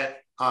Milet,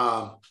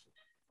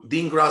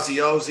 Dean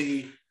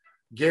Graziosi,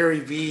 Gary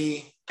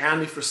Vee,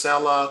 Andy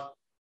Frisella,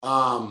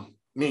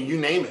 you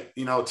name it,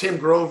 Tim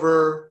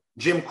Grover,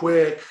 Jim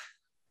Quick,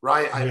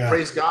 right? I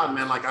praise God,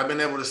 man. Like I've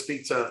been able to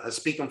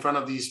speak in front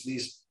of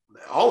these,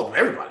 all of them,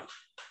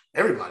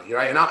 everybody,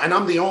 right? And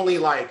I'm the only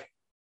like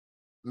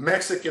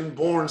Mexican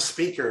born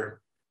speaker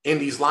in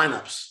these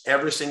lineups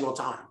every single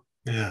time.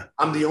 Yeah.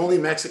 I'm the only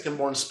Mexican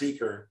born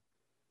speaker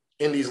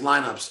in these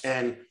lineups.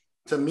 And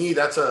to me,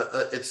 that's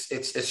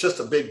it's just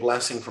a big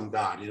blessing from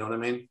God. You know what I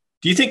mean?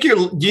 Do you think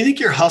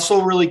your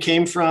hustle really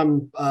came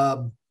from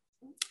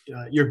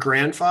your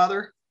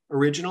grandfather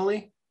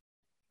originally?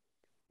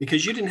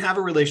 Because you didn't have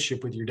a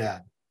relationship with your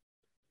dad.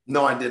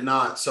 No, I did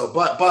not. So,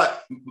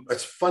 but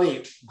it's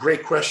funny.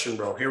 Great question,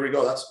 bro. Here we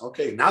go. That's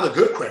okay. Now the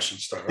good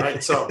questions start,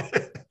 right? So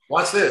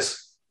watch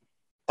this.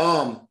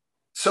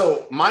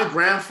 So my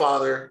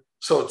grandfather,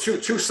 so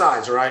two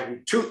sides, right?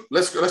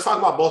 Let's talk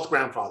about both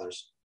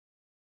grandfathers.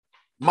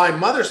 My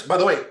mother's, by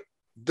the way,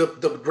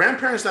 the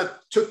grandparents that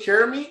took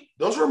care of me,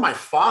 those were my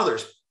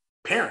father's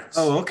parents.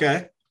 Oh,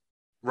 okay.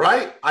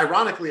 Right?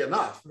 Ironically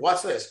enough,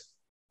 watch this.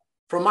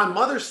 From my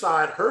mother's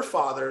side, her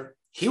father,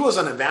 he was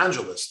an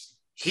evangelist.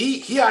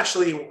 He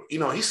actually,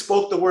 he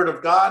spoke the word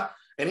of God,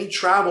 and he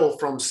traveled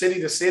from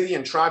city to city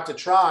and tribe to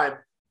tribe,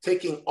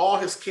 taking all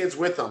his kids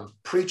with him,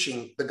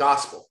 preaching the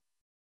gospel.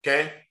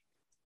 Okay.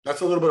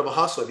 That's a little bit of a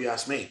hustle, if you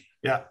ask me.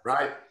 Yeah.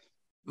 Right.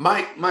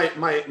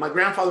 My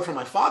grandfather from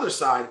my father's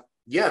side,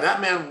 yeah,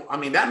 that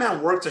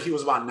man worked till he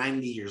was about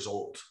 90 years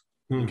old.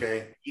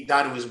 Okay. He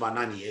died when he was about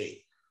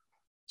 98.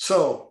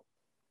 So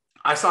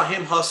I saw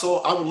him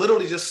hustle. I would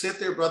literally just sit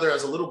there, brother,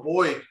 as a little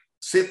boy,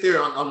 sit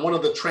there on one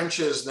of the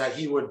trenches that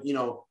he would,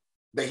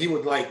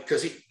 like,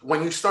 because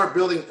when you start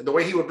building, the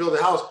way he would build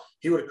a house,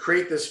 he would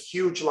create this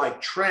huge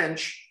like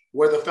trench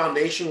where the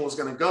foundation was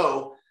going to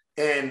go.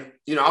 And,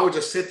 I would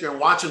just sit there and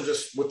watch him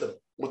just with the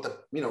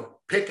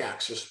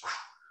pickaxe, just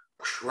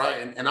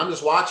right. And I'm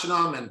just watching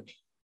him, and,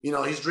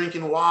 he's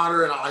drinking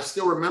water. And I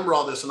still remember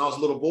all this when I was a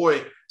little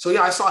boy. So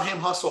yeah, I saw him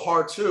hustle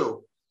hard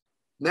too.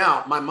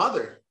 Now, my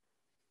mother,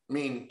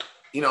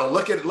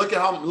 look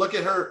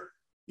at her,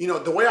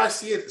 the way I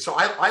see it. So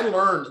I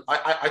learned,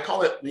 I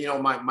call it,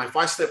 my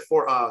 5-step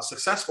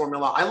success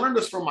formula. I learned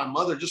this from my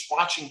mother, just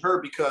watching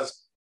her,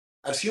 because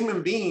as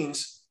human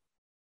beings,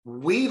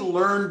 we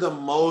learn the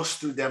most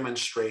through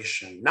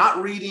demonstration,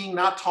 not reading,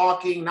 not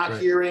talking, not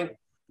hearing.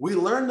 We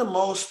learn the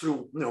most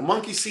through,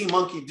 monkey see,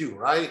 monkey do,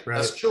 right?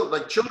 As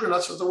children,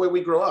 that's just the way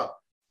we grow up.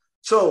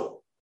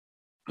 So,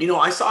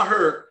 I saw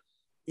her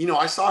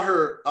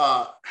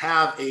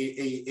have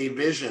a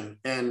vision,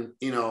 and,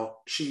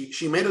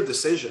 she made a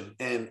decision,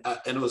 and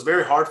it was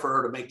very hard for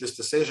her to make this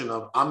decision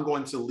of, I'm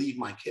going to leave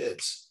my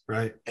kids.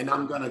 Right. And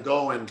I'm going to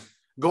go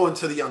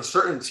into the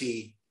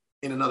uncertainty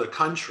in another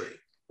country.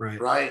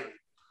 Right.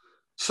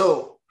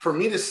 So for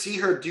me to see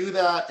her do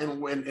that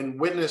and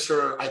witness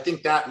her, I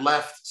think that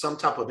left some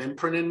type of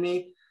imprint in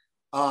me.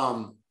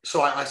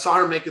 So I saw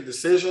her make a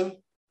decision.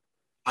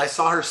 I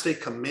saw her stay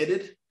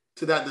committed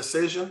to that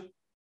decision.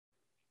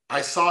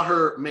 I saw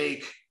her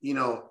make,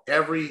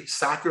 every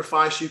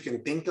sacrifice you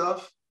can think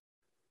of.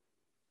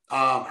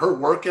 Her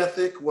work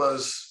ethic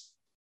was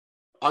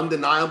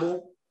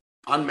undeniable,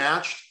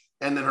 unmatched.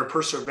 And then her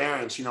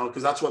perseverance,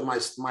 because that's what my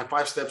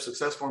 5-step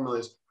success formula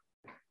is.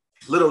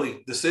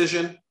 Literally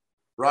decision,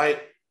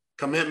 right?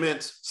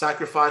 Commitment,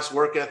 sacrifice,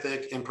 work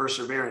ethic, and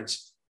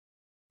perseverance.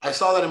 I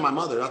saw that in my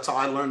mother. That's how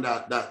I learned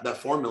that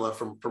formula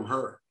from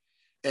her.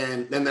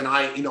 And then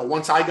I,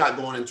 once I got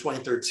going in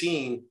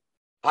 2013,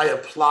 I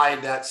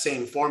applied that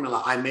same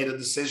formula. I made a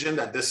decision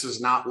that this is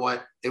not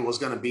what it was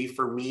going to be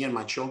for me and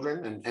my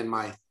children and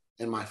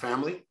my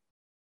family.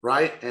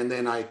 Right. And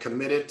then I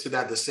committed to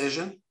that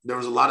decision. There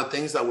was a lot of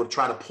things that would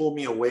try to pull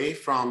me away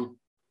from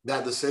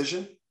that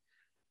decision.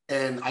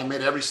 And I made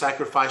every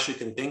sacrifice you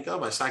can think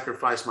of. I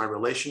sacrificed my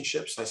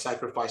relationships. I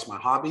sacrificed my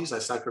hobbies. I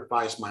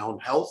sacrificed my own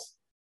health.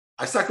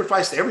 I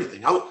sacrificed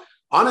everything.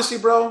 Honestly,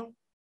 bro,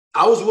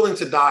 I was willing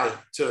to die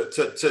to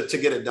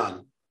get it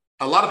done.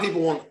 A lot of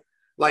people won't,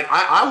 like,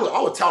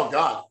 I would tell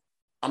God,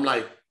 I'm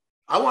like,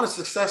 I wanted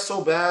success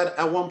so bad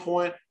at one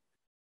point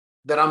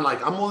that I'm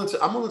like, I'm willing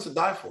to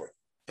die for it.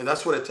 And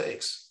that's what it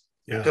takes.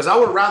 Yeah. Because I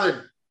would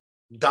rather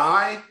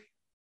die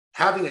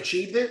having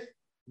achieved it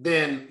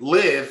than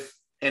live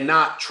and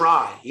not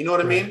try. You know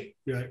what I mean?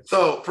 Yeah.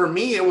 So for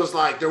me, it was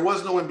like, there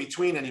was no in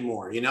between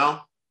anymore.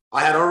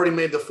 I had already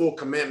made the full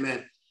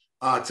commitment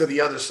to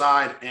the other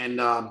side. And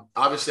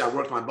obviously I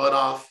worked my butt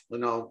off,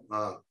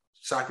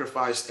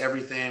 sacrificed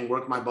everything,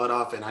 worked my butt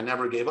off, and I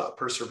never gave up.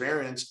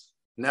 Perseverance,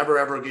 never,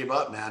 ever gave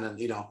up, man. And,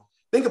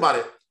 think about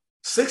it.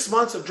 6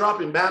 months of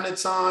dropping bandit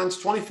signs,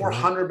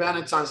 2,400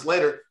 bandit signs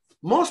later,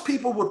 most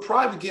people would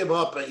probably give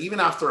up even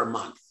after a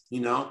month,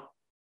 every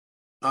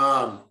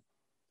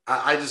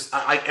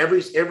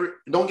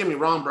don't get me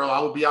wrong, bro.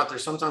 I would be out there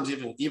sometimes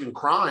even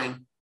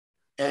crying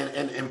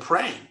and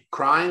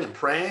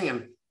praying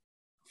and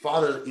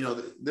Father,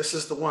 this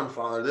is the one,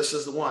 Father, this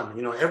is the one,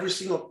 every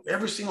single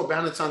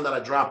bandit sign that I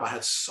drop, I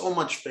had so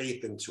much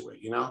faith into it,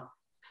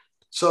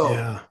 So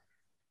yeah.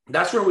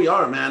 That's where we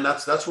are, man.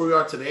 That's where we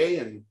are today.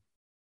 And,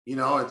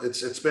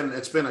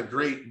 it's been a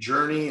great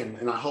journey,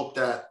 and I hope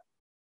that,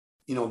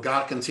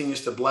 God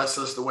continues to bless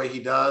us the way he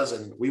does.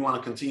 And we want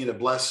to continue to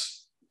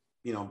bless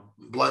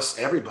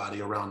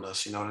everybody around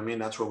us. You know what I mean?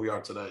 That's where we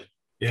are today.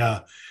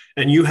 Yeah.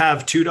 And you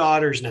have 2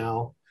 daughters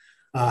now.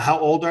 How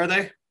old are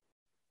they?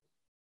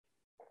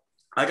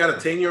 I got a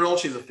 10-year-old.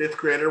 She's a 5th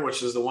grader,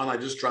 which is the one I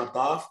just dropped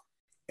off.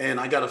 And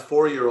I got a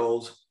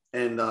 4-year-old,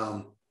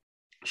 and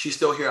she's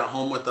still here at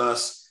home with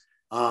us.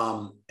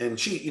 And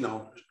she,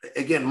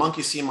 again,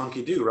 monkey see,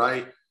 monkey do,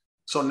 right?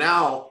 So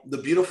now the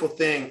beautiful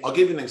thing, I'll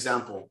give you an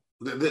example.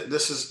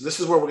 This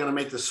is where we're going to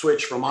make the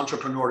switch from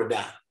entrepreneur to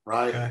dad,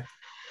 right? Okay.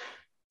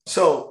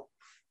 So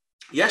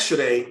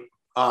yesterday,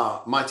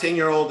 my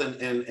 10-year-old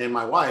and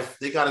my wife,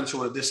 they got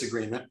into a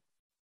disagreement.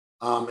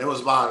 It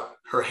was about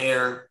her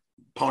hair,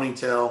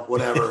 ponytail,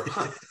 whatever,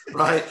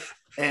 right?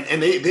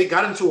 And they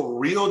got into a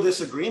real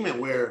disagreement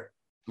where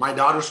my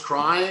daughter's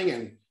crying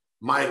and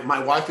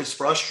my wife is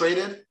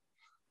frustrated.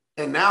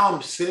 And now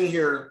I'm sitting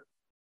here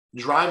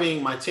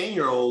driving my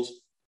 10-year-old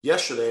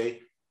yesterday,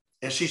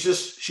 and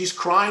she's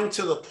crying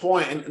to the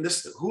point, and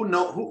this,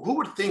 who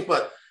would think,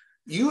 but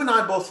you and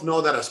I both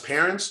know that as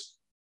parents,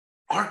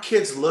 our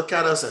kids look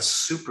at us as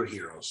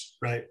superheroes.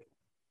 Right.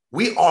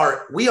 We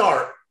are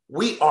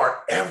we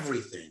are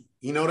everything.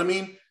 You know what I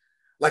mean?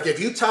 Like if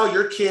you tell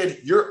your kid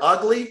you're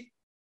ugly,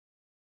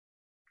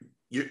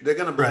 they're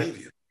going to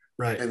believe you.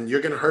 Right. And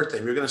you're going to hurt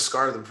them. You're going to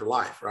scar them for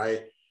life.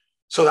 Right.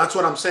 So that's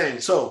what I'm saying.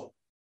 So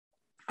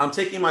I'm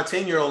taking my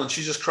 10-year-old and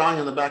she's just crying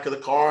in the back of the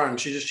car and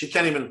she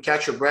can't even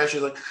catch her breath.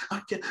 She's like,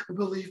 I can't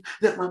believe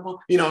that my mom,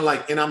 you know,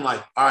 like, and I'm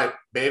like, all right,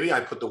 baby,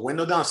 I put the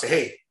window down. I say,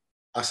 hey,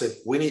 I said,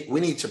 we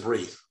need to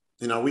breathe.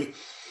 You know,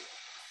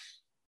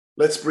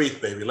 let's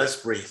breathe, baby. Let's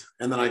breathe.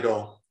 And then I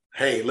go,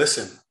 hey,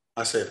 listen,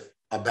 I said,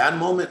 a bad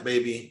moment,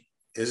 baby,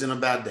 isn't a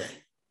bad day.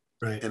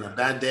 Right. And a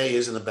bad day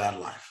isn't a bad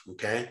life.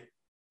 Okay.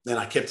 Then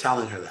I kept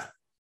telling her that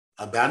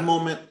a bad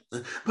moment,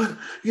 but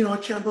you know, I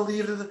can't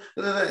believe it.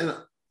 And,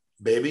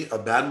 baby, a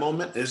bad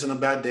moment isn't a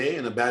bad day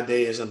and a bad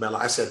day isn't a bad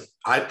life. I said,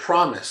 I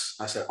promise.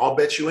 I said, I'll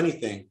bet you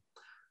anything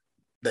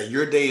that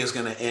your day is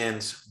going to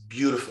end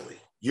beautifully.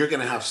 You're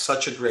going to have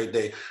such a great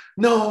day.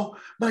 No,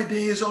 my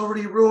day is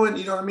already ruined.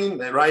 You know what I mean?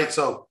 Right.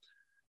 So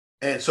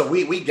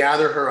we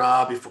gather her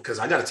up because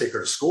I got to take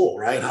her to school.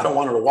 Right. I don't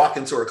want her to walk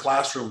into her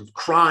classroom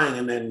crying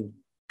and then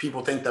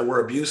people think that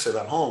we're abusive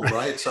at home.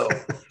 Right. So,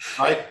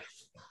 right.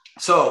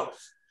 So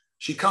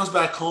she comes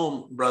back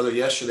home, brother,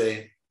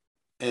 yesterday,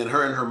 and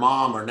her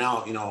mom are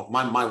now, you know,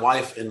 my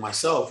wife and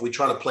myself, we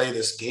try to play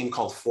this game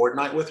called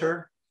Fortnite with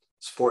her.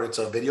 It's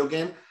a video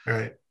game. All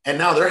right. And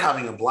now they're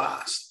having a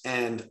blast.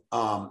 And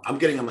I'm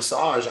getting a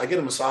massage. I get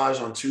a massage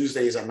on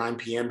Tuesdays at 9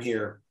 p.m.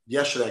 here.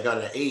 Yesterday, I got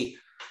it at 8.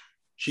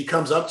 She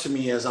comes up to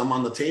me as I'm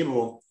on the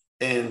table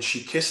and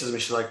she kisses me.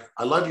 She's like,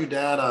 I love you,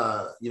 Dad.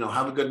 You know,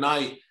 have a good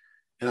night.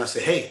 And I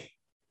say, hey,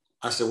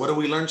 I said, what did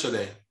we learn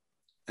today?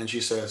 And she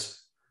says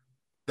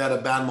that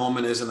a bad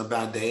moment isn't a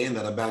bad day and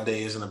that a bad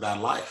day isn't a bad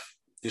life.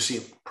 You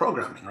see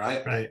programming,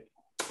 right? Right.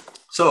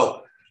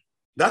 So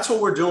that's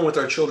what we're doing with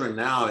our children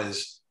now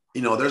is,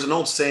 you know, there's an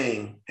old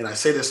saying, and I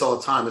say this all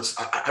the time.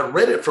 I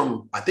read it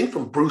from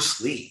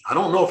Bruce Lee. I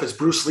don't know if it's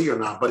Bruce Lee or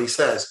not, but he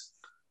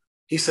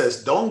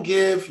says, don't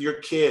give your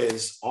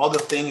kids all the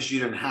things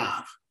you didn't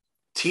have.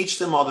 Teach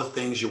them all the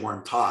things you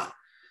weren't taught.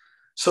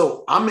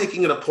 So I'm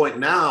making it a point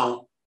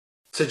now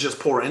to just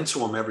pour into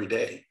them every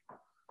day.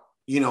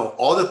 You know,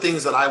 all the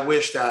things that I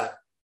wish that,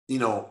 you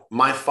know,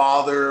 my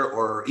father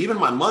or even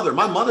my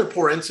mother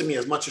poured into me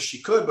as much as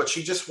she could, but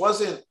she just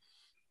wasn't,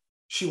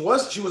 she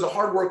was a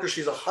hard worker.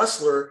 She's a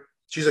hustler.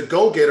 She's a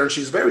go-getter and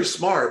she's very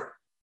smart,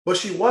 but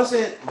she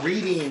wasn't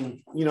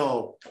reading, you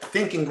know,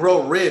 Think and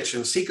Grow Rich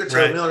and Secret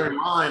to a Millionaire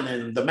Mind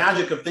and The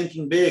Magic of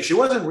Thinking Big. She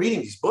wasn't reading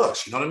these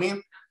books. You know what I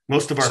mean?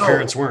 Most of our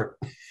parents weren't.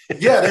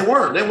 Yeah, they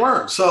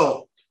weren't.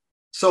 So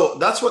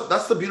that's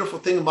the beautiful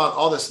thing about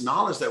all this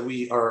knowledge that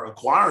we are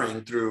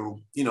acquiring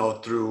through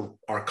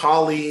our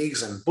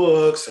colleagues and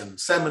books and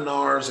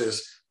seminars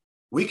is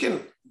we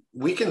can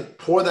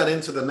pour that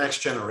into the next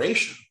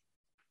generation,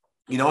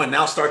 you know, and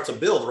now start to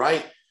build,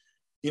 right?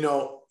 You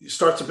know, you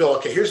start to build,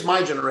 okay, here's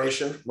my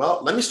generation.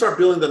 Well, let me start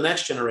building the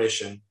next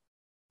generation.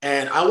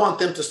 And I want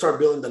them to start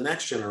building the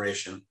next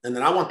generation. And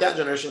then I want that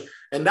generation.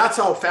 And that's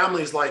how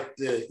families like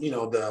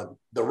the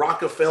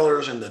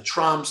Rockefellers and the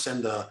Trumps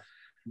and the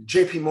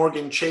JP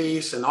Morgan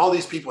Chase and all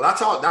these people,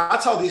 that's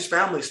how these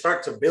families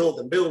start to build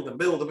and build and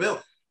build and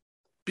build,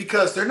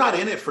 because they're not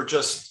in it for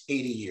just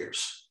 80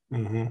 years.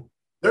 Mm-hmm.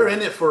 They're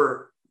in it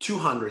for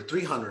 200,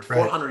 300,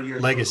 400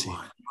 years. Legacy. You know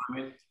what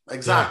I mean?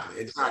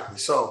 Exactly.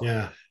 So,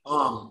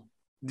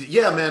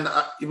 yeah, man,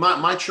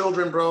 my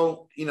children,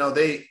 bro, you know,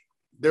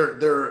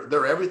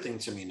 they're everything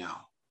to me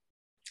now.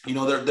 You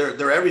know,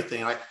 they're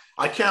everything.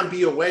 I can't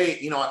be away.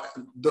 You know,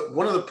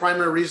 one of the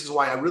primary reasons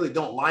why I really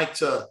don't like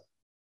to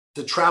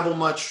travel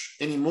much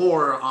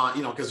anymore,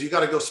 you know, because you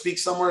got to go speak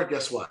somewhere.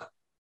 Guess what?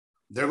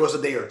 There goes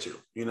a day or two.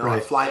 You know, I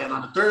fly in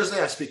on a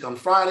Thursday, I speak on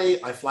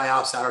Friday, I fly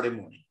out Saturday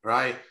morning,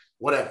 right?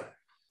 Whatever.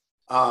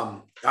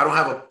 I don't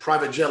have a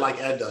private jet like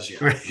Ed does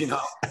yet, you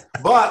know,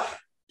 but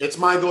it's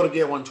my goal to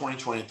get one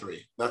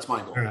 2023. That's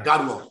my goal. Right.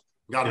 God willing.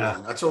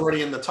 Willing. That's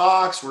already in the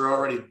talks. We're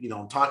already, you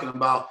know, talking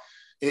about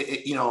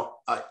it. You know,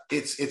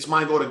 it's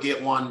my goal to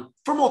get one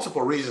for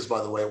multiple reasons,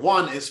 by the way.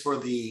 One is for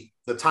the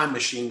time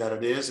machine that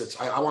it is.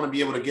 I want to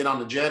be able to get on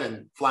the jet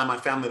and fly my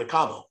family to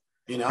Cabo,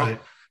 you know,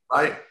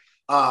 right?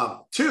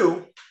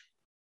 2,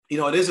 you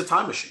know, it is a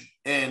time machine.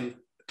 And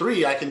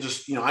 3, I can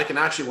just, you know, I can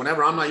actually,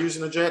 whenever I'm not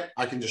using a jet,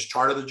 I can just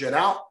charter the jet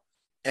out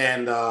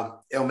and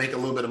it'll make a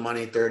little bit of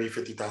money, $30,000,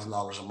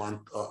 $50,000 a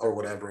month or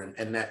whatever,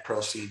 and net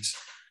proceeds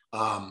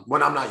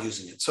when I'm not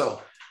using it.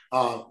 So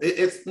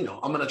it's, you know,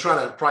 I'm going to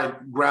try to probably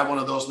grab one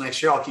of those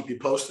next year. I'll keep you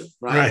posted.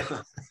 Right.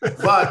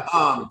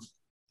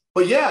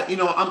 But yeah, you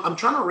know, I'm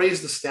trying to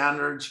raise the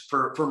standards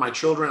for my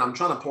children. I'm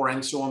trying to pour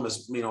into them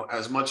as, you know,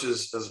 as much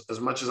as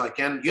I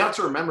can. You have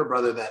to remember,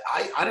 brother, that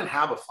I didn't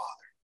have a father.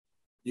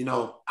 You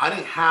know, I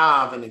didn't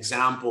have an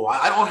example.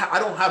 I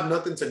don't have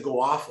nothing to go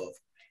off of.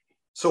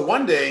 So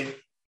one day,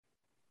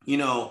 you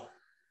know,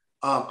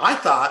 I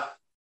thought,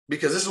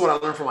 because this is what I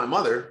learned from my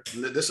mother,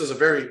 and this is a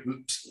very,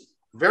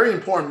 very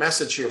important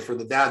message here for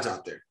the dads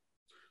out there.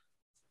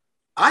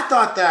 I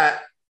thought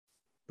that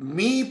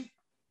me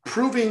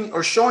proving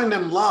or showing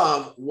them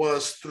love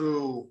was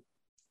through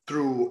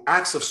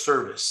acts of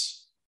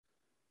service.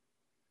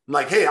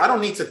 like, hey, I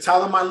don't need to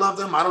tell them I love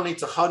them. I don't need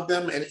to hug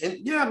them. And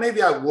yeah,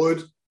 maybe I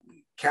would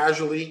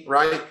casually,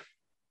 right?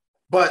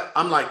 But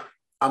I'm like,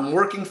 I'm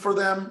working for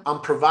them.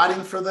 I'm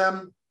providing for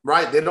them,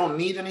 right? They don't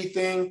need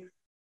anything.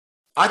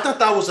 I thought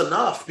that was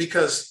enough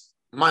because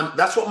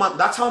that's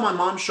how my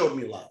mom showed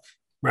me love.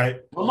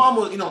 Right. My mom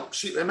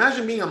was,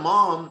 imagine being a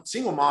mom,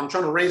 single mom,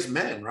 trying to raise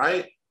men,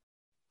 right?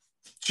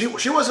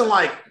 She wasn't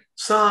like,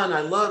 son,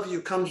 I love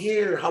you. Come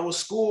here. How was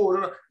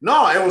school?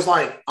 No, it was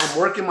like, I'm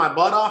working my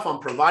butt off. I'm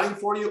providing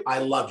for you. I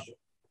love you.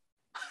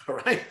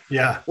 Right.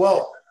 Yeah.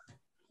 Well,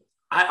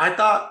 I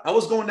thought I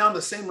was going down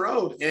the same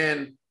road,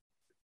 and,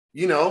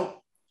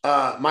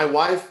 my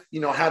wife,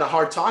 had a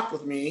hard talk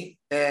with me,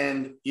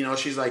 and,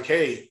 she's like,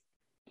 hey,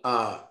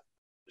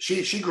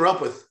 she grew up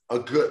with a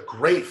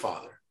great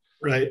father.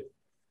 Right.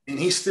 And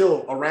he's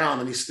still around,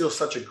 and he's still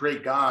such a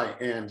great guy.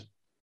 And,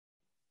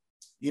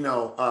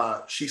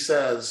 she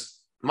says,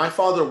 my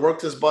father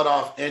worked his butt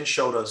off and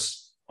showed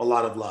us a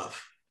lot of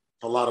love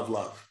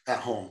at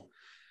home.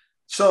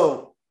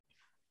 So,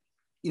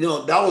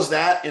 that was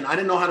that. And I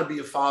didn't know how to be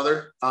a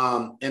father.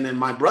 And then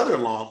my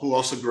brother-in-law, who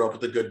also grew up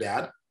with a good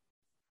dad,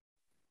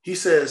 he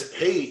says,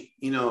 hey,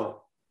 why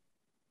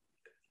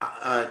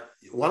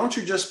don't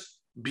you just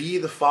be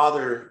the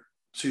father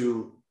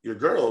to your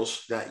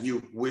girls that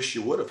you wish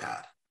you would have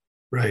had?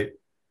 Right.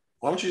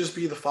 Why don't you just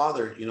be the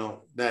father,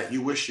 that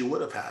you wish you would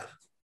have had?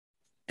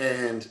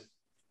 And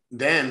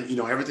then,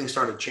 everything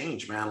started to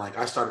change, man. Like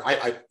I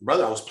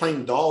was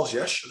playing dolls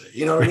yesterday.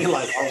 You know what I mean?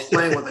 Like I was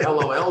playing with the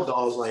LOL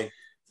dolls. Like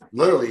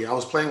literally I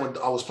was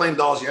playing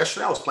dolls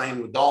yesterday. I was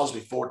playing with dolls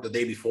the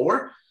day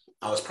before.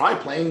 I was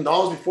probably playing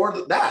dolls before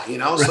that,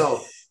 Right.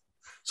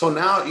 So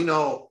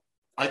now,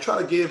 I try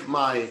to give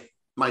my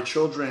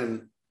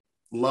children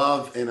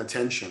love and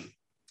attention,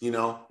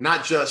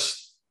 not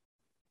just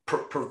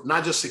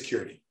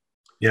security.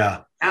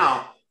 Yeah.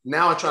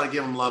 Now I try to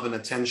give them love and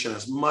attention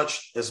as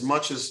much as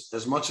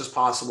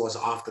possible, as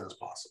often as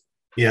possible.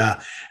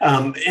 Yeah.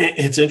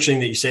 It's interesting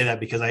that you say that,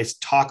 because I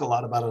talk a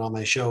lot about it on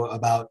my show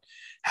about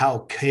how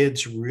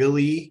kids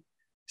really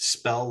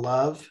spell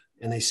love,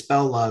 and they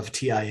spell love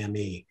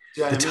TIME.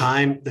 The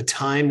time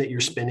that you're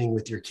spending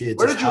with your kids.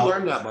 Where did you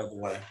learn that, by the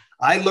way?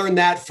 I learned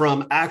that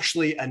from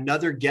actually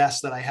another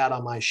guest that I had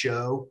on my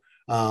show.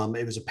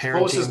 It was a parenting.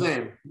 What was his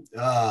name?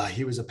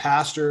 He was a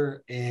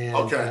pastor. And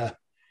okay.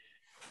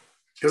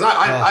 Because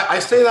I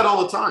say that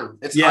all the time.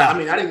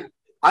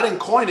 I didn't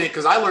coin it,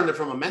 because I learned it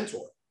from a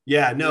mentor.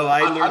 Yeah, no, I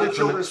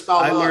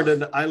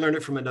learned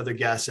it from another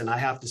guest, and I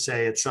have to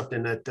say it's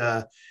something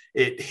that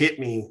it hit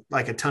me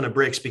like a ton of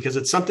bricks, because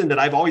it's something that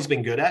I've always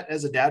been good at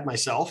as a dad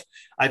myself.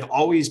 I've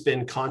always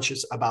been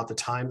conscious about the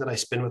time that I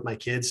spend with my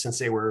kids since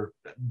they were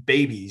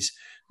babies.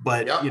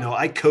 But, yep.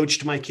 I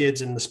coached my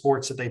kids in the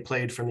sports that they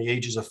played from the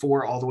ages of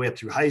 4 all the way up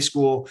through high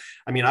school.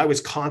 I mean, I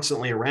was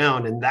constantly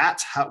around, and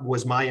that's how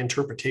was my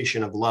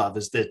interpretation of love,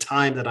 is the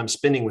time that I'm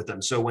spending with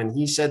them. So when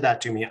he said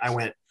that to me, I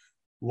went,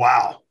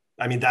 wow.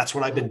 I mean, that's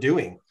what I've been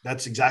doing.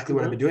 That's exactly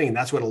what I've been doing. And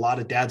that's what a lot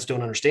of dads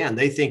don't understand.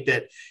 They think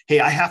that, hey,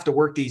 I have to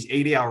work these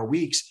 80-hour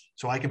weeks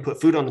so I can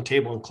put food on the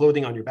table and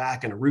clothing on your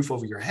back and a roof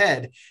over your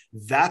head.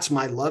 That's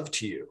my love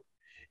to you.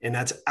 And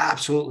that's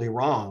absolutely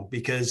wrong,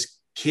 because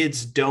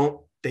kids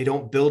don't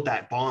build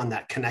that bond,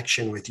 that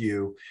connection with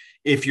you,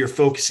 if you're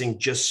focusing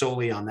just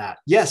solely on that.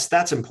 Yes,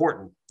 that's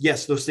important.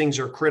 Yes, those things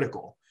are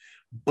critical,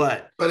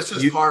 but it's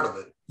just part of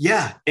it.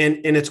 Yeah. And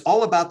it's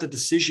all about the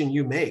decision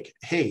you make.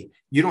 Hey,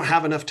 you don't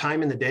have enough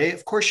time in the day.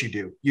 Of course you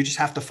do. You just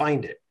have to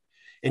find it,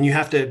 and you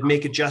have to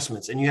make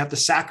adjustments, and you have to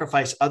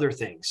sacrifice other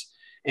things.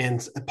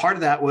 And part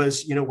of that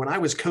was, when I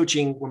was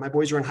coaching, when my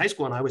boys were in high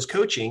school and I was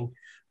coaching,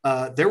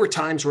 there were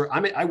times where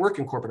I work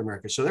in corporate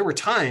America. So there were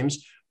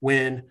times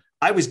when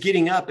I was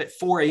getting up at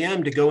 4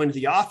 a.m. to go into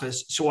the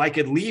office so I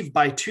could leave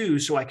by 2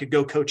 so I could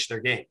go coach their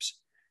games.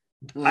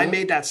 Mm-hmm. I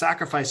made that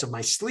sacrifice of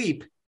my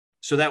sleep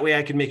so that way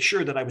I could make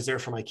sure that I was there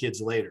for my kids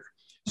later.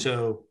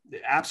 So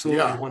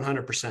absolutely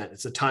 100%.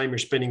 It's the time you're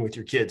spending with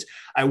your kids.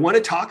 I want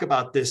to talk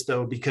about this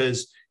though,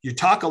 because you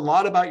talk a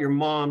lot about your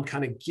mom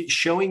kind of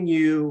showing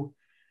you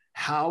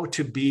how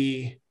to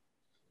be,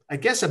 I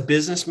guess, a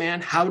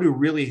businessman, how to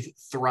really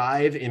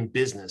thrive in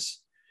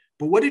business.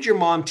 But what did your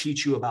mom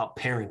teach you about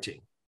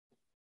parenting?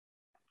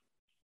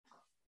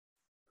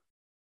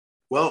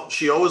 Well,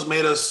 she always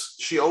made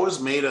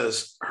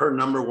us her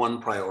number one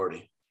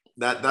priority.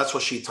 That's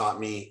what she taught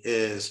me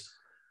is,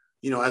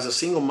 as a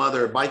single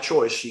mother by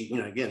choice,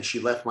 she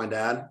left my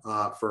dad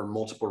for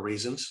multiple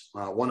reasons.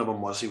 One of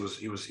them was he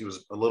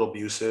was a little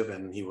abusive,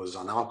 and he was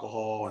on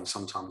alcohol and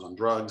sometimes on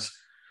drugs.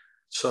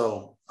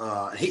 So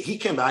he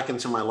came back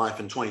into my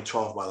life in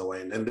 2012, by the way.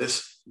 And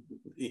this,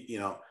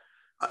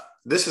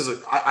 this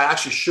is I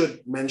actually should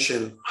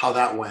mention how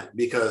that went,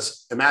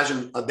 because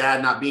imagine a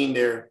dad not being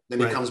there, then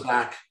he comes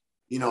back,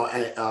 and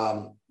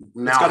now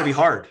it's got to be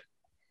hard.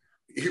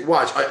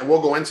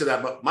 We'll go into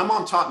that, but my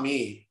mom taught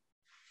me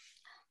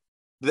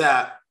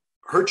that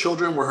her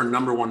children were her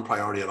number one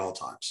priority at all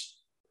times.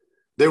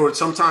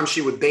 Sometimes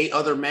she would date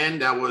other men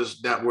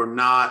that were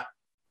not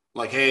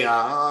Like, hey,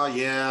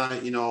 yeah,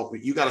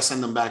 you got to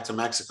send them back to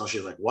Mexico.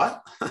 She's like,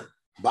 what?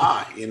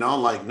 Bye,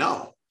 like,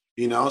 no,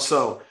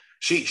 so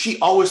she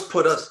always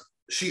put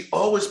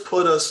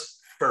us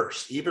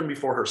first, even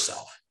before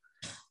herself.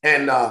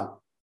 And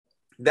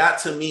that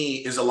to me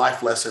is a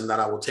life lesson that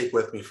I will take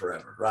with me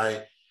forever,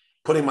 right?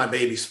 Putting my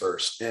babies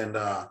first. And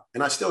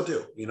I still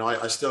do,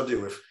 I still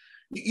do. If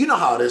you know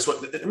how it is,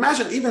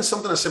 imagine even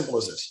something as simple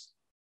as this.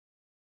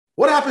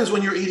 What happens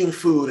when you're eating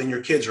food and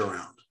your kids are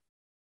around?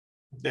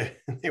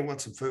 They want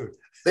some food.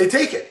 They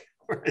take it.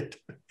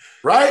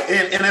 Right.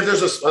 And if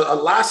there's a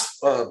last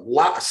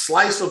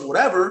slice of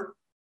whatever,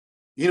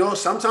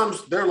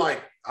 sometimes they're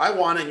like, I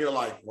want it. And you're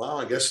like, well,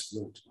 I guess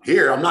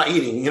here, I'm not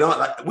eating,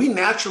 like we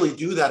naturally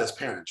do that as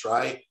parents.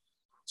 Right.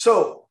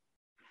 So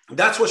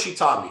that's what she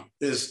taught me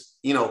is,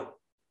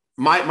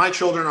 my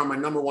children are my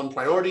number one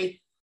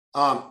priority.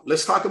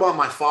 Let's talk about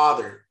my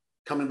father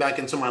coming back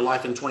into my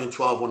life in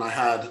 2012 when I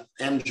had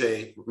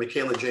MJ,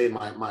 Michaela Jade,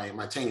 my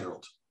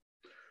 10-year-old.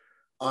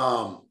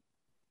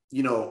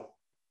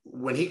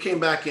 When he came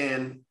back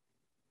in,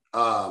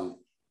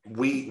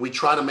 we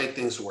try to make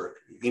things work.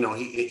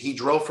 He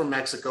drove from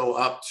Mexico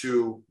up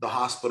to the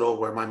hospital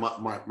where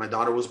my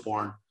daughter was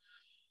born,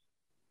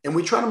 and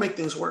we try to make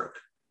things work.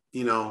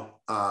 We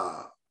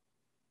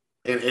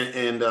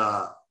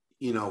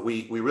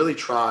really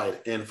tried,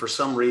 and for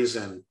some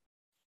reason,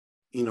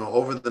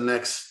 over the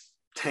next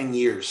 10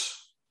 years,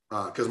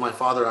 because my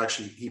father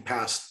actually he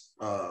passed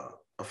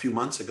a few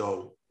months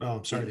ago. Oh,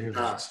 I'm sorry to hear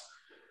that.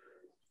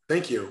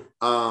 Thank you.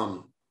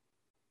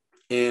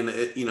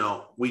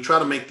 We try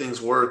to make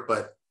things work,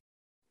 but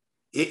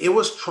it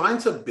was trying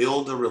to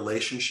build a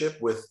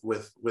relationship with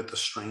a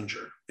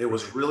stranger. It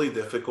was really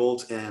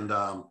difficult. And,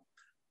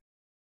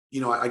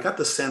 I got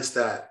the sense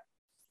that,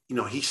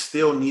 he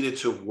still needed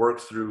to work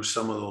through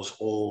some of those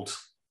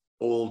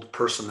old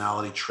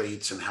personality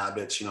traits and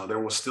habits. There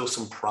was still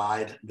some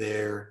pride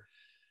there.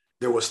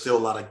 There was still a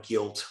lot of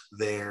guilt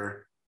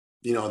there.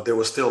 There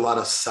was still a lot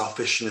of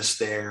selfishness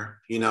there,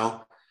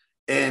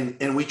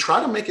 and we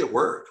try to make it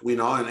work,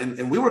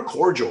 and we were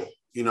cordial.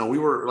 We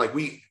were like,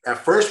 at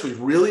first we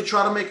really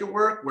try to make it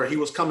work where he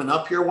was coming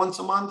up here once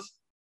a month,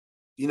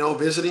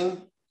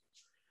 visiting.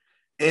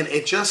 And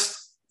it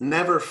just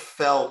never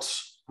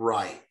felt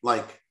right.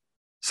 Like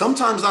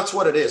sometimes that's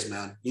what it is,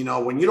 man.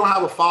 When you don't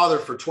have a father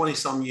for 20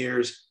 some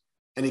years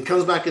and he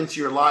comes back into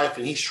your life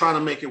and he's trying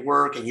to make it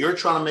work and you're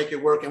trying to make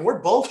it work and we're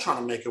both trying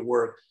to make it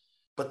work.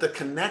 But the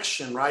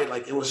connection, right?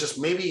 Like it was just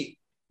maybe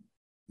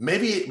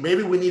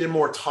we needed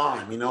more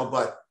time,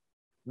 but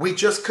we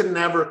just could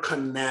never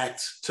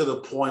connect to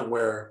the point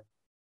where,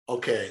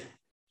 okay,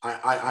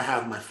 I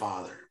have my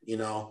father,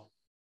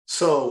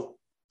 So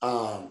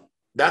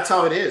that's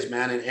how it is,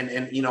 man.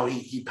 And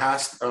he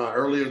passed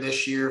earlier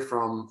this year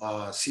from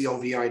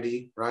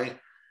COVID, right?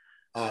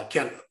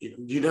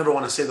 You never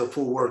want to say the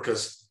full word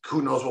because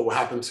who knows what will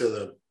happen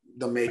to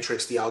the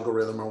matrix, the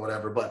algorithm or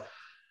whatever, but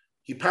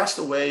he passed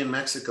away in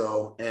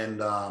Mexico,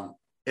 and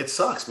it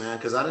sucks, man,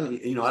 because I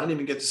didn't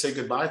even get to say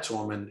goodbye to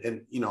him.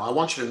 And I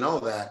want you to know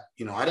that,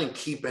 I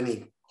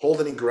didn't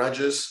hold any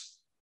grudges.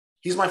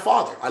 He's my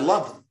father. I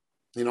love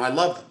him. I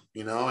loved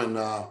him,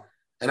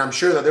 and I'm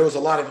sure that there was a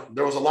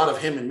lot of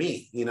him in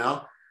me,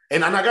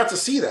 and I got to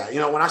see that,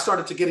 when I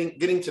started to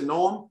getting to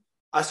know him,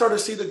 I started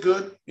to see the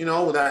good,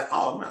 that,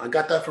 oh man, I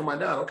got that from my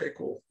dad. Okay,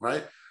 cool.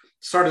 Right.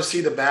 Started to see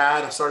the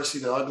bad. I started to see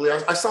the ugly.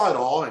 I saw it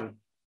all. And,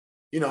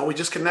 we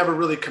just could never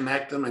really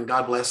connect them, and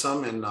God bless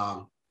them. And,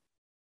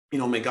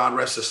 may God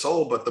rest his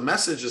soul. But the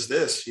message is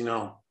this,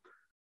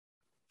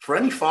 for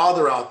any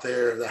father out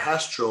there that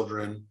has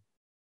children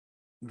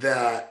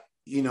that,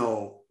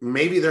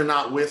 maybe they're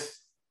not with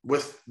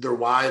their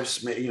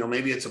wives,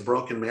 maybe it's a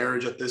broken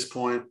marriage at this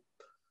point,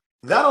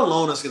 that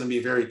alone is going to be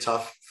very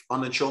tough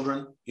on the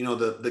children.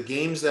 The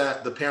games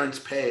that the parents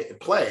play,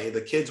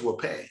 the kids will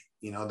pay,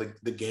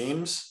 the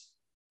games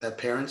that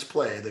parents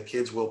play, the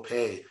kids will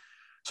pay.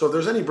 So if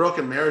there's any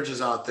broken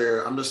marriages out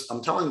there,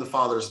 I'm telling the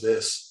fathers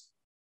this,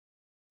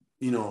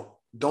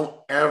 don't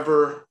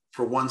ever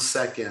for 1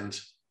 second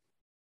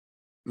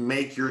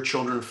make your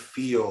children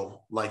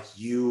feel like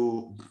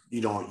you're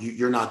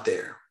not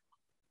there.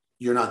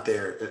 You're not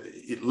there.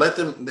 Let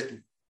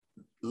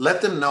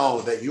them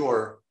know that you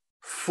are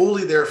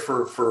fully there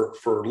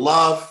for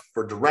love,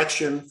 for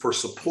direction, for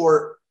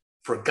support,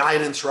 for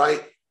guidance,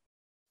 right?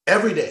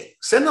 Every day.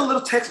 Send a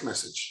little text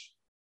message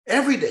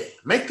every day.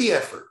 Make the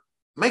effort.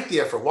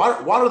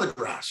 Water the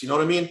grass. You know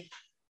what I mean?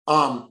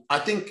 I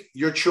think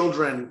your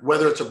children,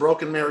 whether it's a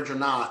broken marriage or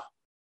not,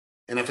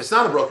 and if it's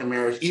not a broken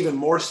marriage, even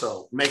more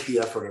so, make the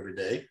effort every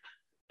day.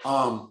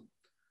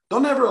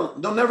 Don't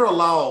ever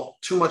allow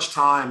too much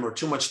time or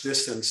too much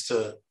distance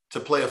to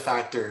play a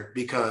factor,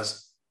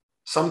 because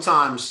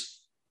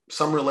sometimes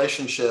some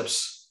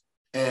relationships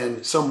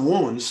and some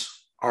wounds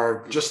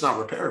are just not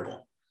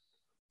repairable.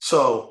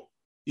 So,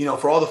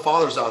 for all the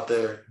fathers out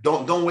there,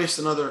 don't waste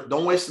another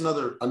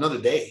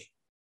day.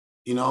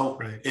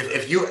 Right.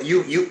 If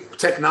you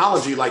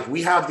technology, like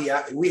we have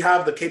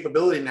the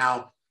capability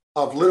now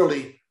of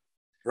literally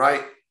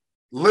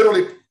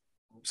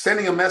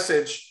sending a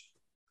message.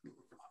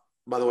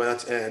 By the way,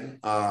 that's Ed.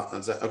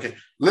 Okay.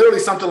 Literally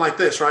something like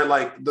this, right?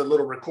 Like the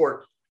little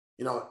record,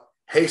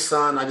 hey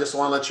son, I just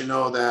want to let you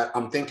know that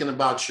I'm thinking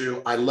about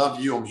you. I love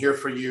you. I'm here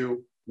for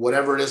you.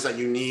 Whatever it is that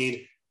you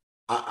need,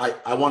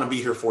 I want to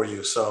be here for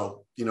you.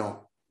 So,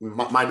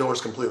 my door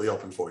is completely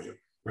open for you.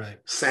 Right.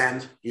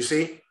 Send, you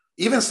see,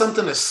 even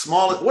something as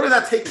small. What did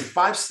that take me?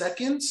 5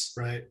 seconds?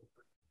 Right.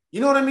 You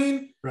know what I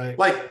mean? Right.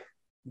 Like,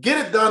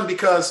 get it done,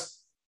 because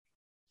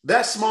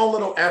that small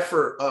little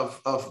effort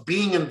of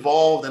being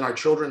involved in our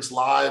children's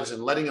lives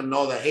and letting them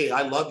know that, hey,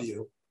 I love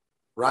you,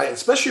 right?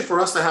 Especially for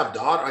us to have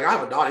daughters. Like, I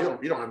have a daughter.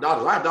 You don't have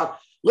daughters. I have daughters.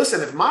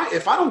 Listen,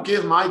 if I don't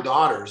give my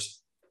daughters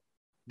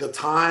the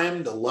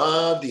time, the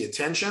love, the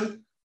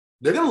attention,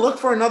 they're going to look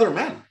for another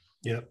man.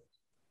 Yep.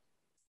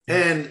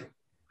 And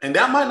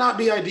that might not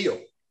be ideal.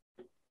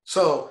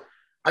 So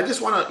I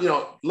just want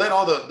to, let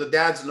all the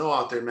dads know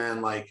out there,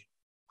 man, like,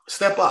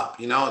 step up,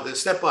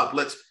 step up.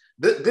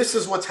 This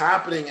is what's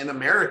happening in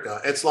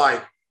America. It's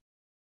like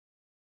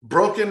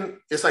broken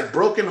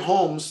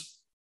homes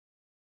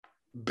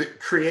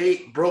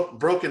create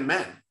broken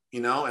men,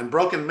 and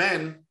broken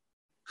men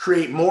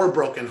create more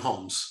broken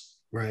homes.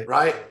 Right.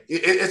 Right.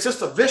 It's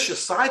just a vicious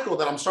cycle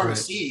that I'm starting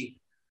to see.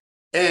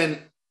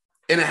 And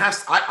it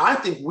I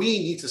think we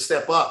need to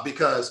step up,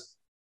 because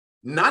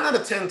 9 out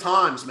of 10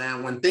 times,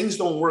 man, when things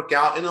don't work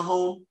out in a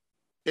home,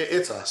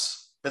 it's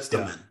us. It's the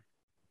men.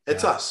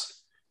 It's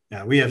us.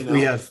 Yeah, we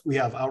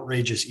have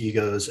outrageous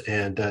egos,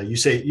 and you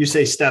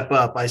say step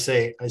up. I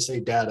say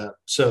dad up.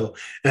 So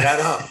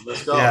dad up.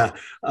 Let's go. Yeah.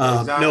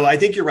 Exactly. No, I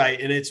think you're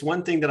right, and it's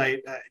one thing that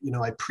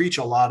I preach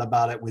a lot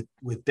about it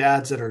with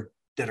dads that are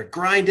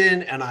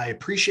grinding, and I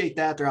appreciate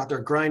that they're out there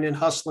grinding,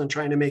 hustling,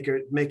 trying to make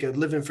a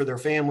living for their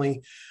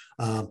family.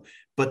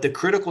 But the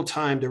critical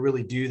time to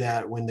really do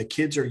that when the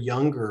kids are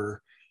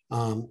younger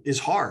is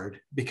hard,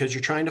 because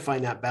you're trying to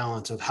find that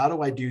balance of how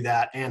do I do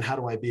that and how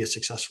do I be a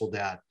successful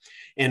dad,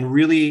 and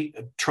really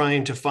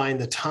trying to find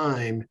the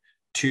time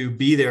to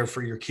be there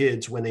for your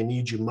kids when they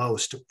need you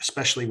most,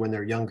 especially when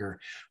they're younger.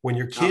 When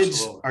your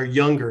kids are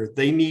younger,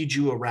 they need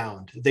you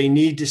around. They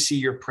need to see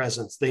your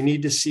presence. They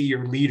need to see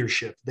your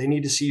leadership. They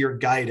need to see your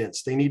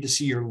guidance. They need to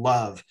see your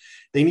love.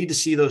 They need to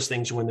see those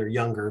things when they're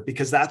younger,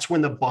 because that's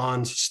when the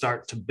bonds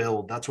start to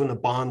build. That's when the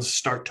bonds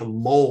start to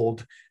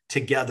mold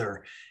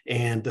together.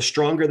 And the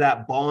stronger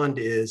that bond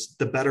is,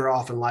 the better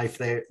off in life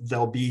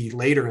they'll be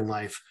later in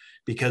life.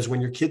 Because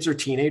when your kids are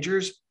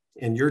teenagers,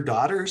 and your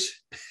daughters,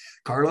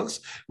 Carlos,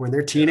 when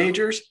they're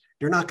teenagers,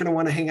 they're not going to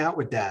want to hang out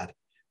with dad.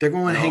 They're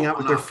going to hang out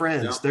with their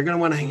friends. Yeah. They're going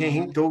to want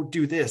to go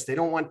do this. They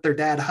don't want their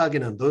dad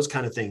hugging them, those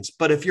kind of things.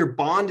 But if your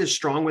bond is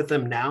strong with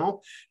them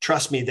now,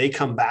 trust me, they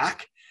come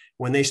back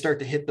when they start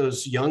to hit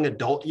those young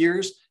adult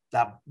years,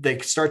 that they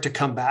start to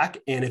come back.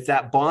 And if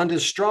that bond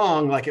is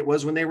strong, like it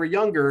was when they were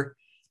younger,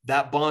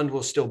 that bond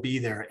will still be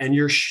there. And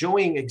you're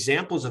showing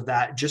examples of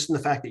that just in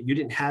the fact that you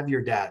didn't have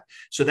your dad.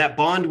 So that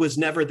bond was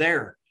never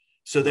there.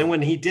 So then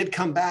when he did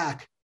come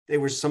back, there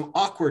was some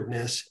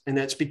awkwardness, and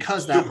that's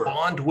because that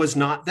bond was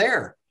not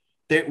there.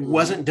 It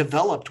wasn't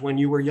developed when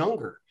you were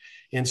younger.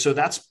 And so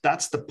that's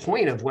the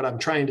point of what I'm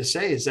trying to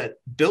say, is that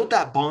build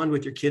that bond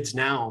with your kids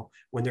now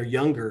when they're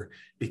younger,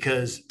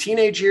 because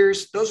teenage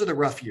years, those are the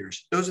rough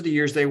years. Those are the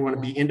years they want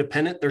to be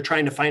independent. They're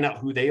trying to find out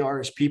who they are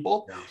as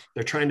people. Yeah.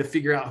 They're trying to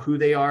figure out who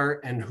they are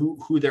and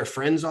who their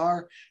friends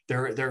are.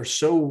 They're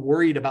so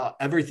worried about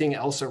everything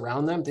else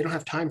around them. They don't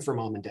have time for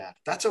mom and dad.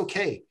 That's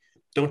okay.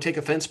 Don't take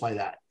offense by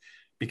that,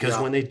 because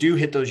when they do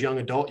hit those young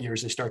adult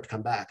years, they start to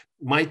come back.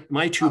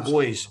 My two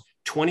boys,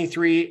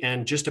 23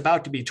 and just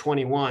about to be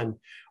 21,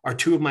 are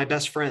two of my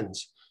best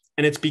friends.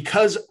 And it's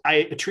because I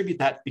attribute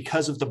that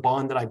because of the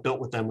bond that I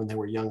built with them when they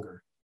were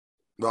younger.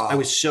 Wow. I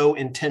was so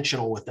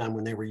intentional with them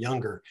when they were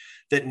younger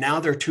that now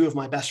they're two of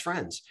my best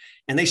friends,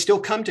 and they still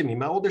come to me.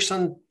 My older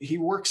son, he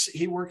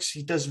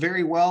does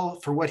very well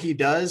for what he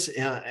does.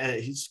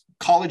 He's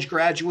college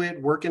graduate,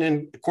 working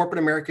in corporate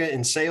America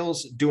in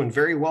sales, doing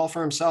very well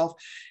for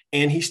himself.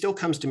 And he still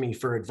comes to me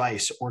for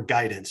advice or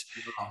guidance.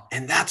 Wow.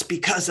 And that's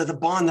because of the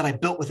bond that I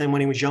built with him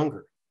when he was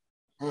younger.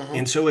 Mm-hmm.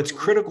 And so it's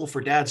critical for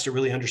dads to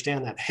really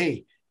understand that,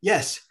 hey,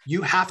 yes,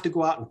 you have to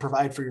go out and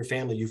provide for your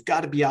family. You've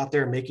got to be out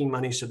there making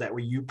money so that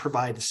way you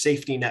provide a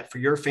safety net for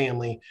your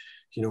family,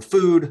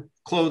 food,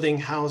 clothing,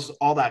 house,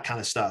 all that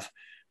kind of stuff.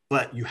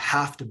 But you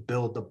have to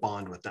build the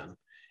bond with them.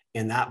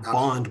 And that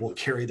bond will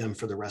carry them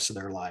for the rest of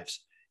their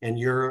lives. And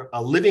you're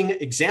a living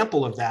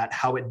example of that,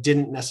 how it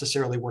didn't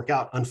necessarily work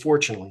out.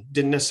 Unfortunately,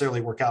 didn't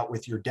necessarily work out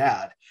with your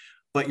dad,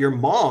 but your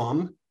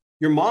mom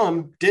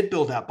did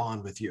build that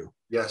bond with you.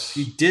 Yes.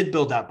 She did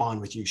build that bond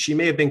with you. She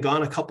may have been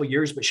gone a couple of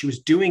years, but she was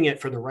doing it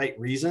for the right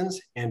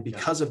reasons. And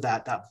because of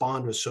that, that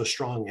bond was so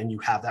strong, and you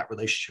have that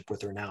relationship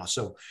with her now.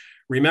 So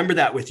remember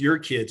that with your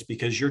kids,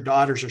 because your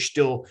daughters are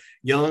still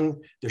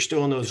young. They're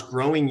still in those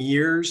growing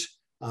years.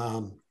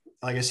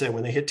 Like I said,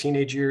 when they hit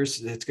teenage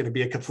years, it's going to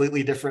be a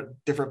completely different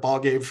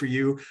ballgame for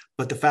you.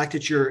 But the fact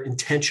that you're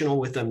intentional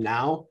with them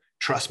now,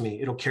 trust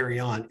me, it'll carry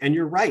on. And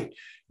you're right.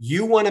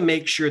 You want to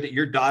make sure that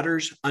your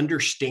daughters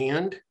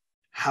understand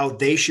how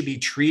they should be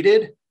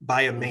treated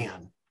by a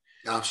man.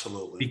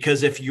 Absolutely.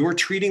 Because if you're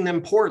treating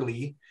them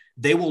poorly,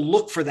 they will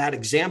look for that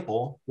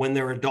example when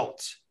they're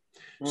adults.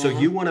 So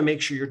you want to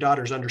make sure your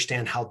daughters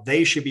understand how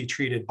they should be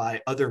treated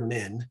by other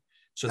men.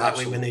 So that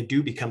way, when they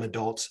do become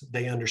adults,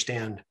 they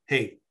understand,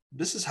 hey,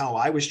 this is how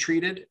I was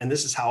treated, and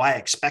this is how I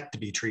expect to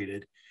be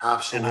treated.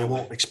 Absolutely. And I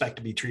won't expect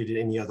to be treated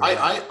any other way.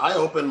 way. I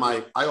open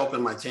my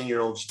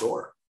 10-year-old's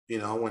door.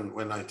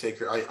 When I take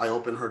her, I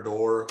open her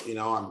door.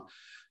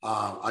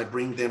 I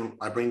bring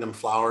them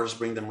flowers,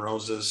 bring them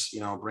roses.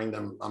 Bring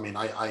them. I mean,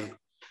 I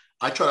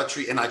try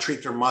to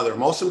treat their mother.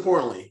 Most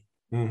importantly,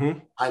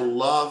 I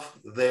love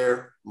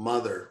their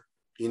mother.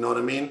 You know what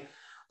I mean?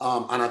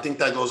 And I think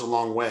that goes a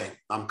long way.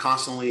 I'm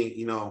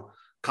constantly,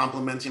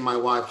 complimenting my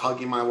wife,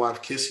 hugging my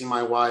wife, kissing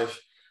my wife,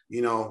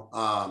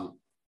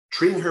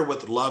 treating her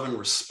with love and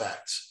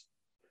respect.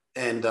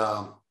 And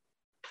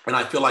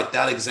I feel like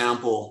that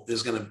example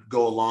is going to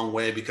go a long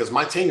way, because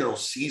my 10-year-old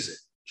sees it.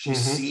 She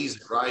sees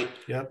it, right?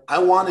 Yep. I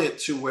want it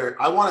to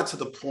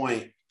the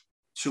point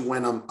to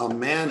when a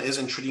man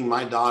isn't treating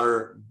my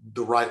daughter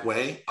the right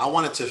way, I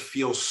want it to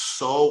feel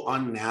so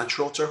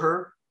unnatural to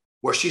her,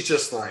 where she's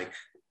just like,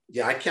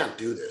 yeah, I can't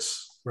do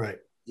this. Right.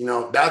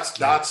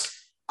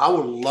 I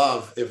would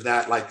love if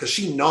that, like, because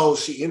she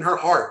knows, in her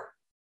heart,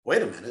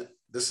 wait a minute,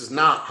 this is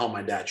not how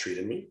my dad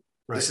treated me.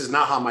 Right. This is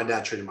not how my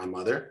dad treated my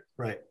mother.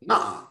 Right.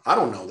 Nah, I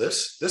don't know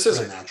this. This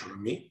isn't natural to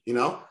me,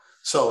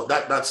 So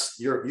that's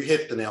you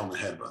hit the nail on the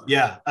head, brother.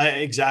 Yeah,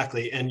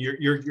 exactly. And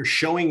you're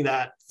showing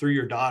that through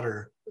your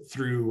daughter,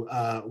 through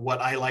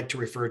what I like to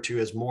refer to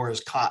as more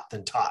as caught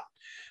than taught.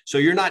 So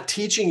you're not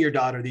teaching your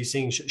daughter these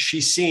things.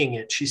 She's seeing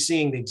it. She's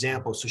seeing the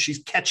examples. So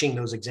she's catching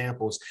those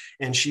examples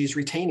and she's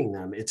retaining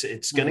them.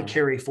 It's going to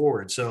carry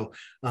forward. So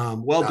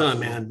well done,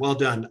 man. Well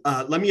done.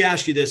 Let me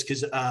ask you this,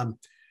 because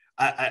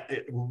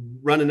I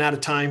running out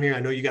of time here.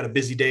 I know you got a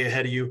busy day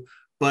ahead of you.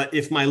 But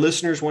if my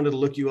listeners wanted to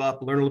look you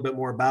up, learn a little bit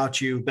more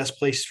about you, best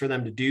place for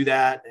them to do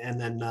that.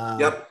 And then,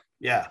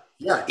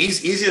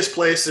 easiest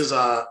place is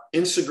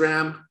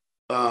Instagram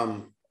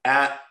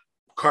at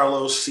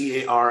Carlos,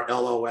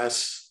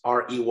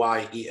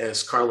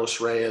 CarlosReyes,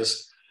 Carlos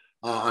Reyes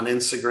on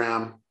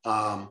Instagram.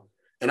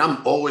 And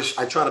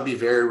I try to be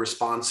very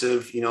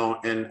responsive,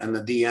 and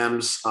the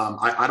DMs.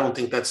 I don't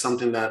think that's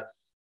something that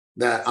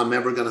I'm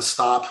ever going to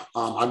stop.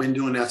 I've been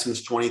doing that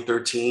since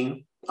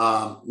 2013.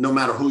 No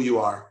matter who you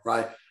are,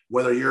 right?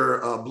 Whether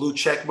you're a blue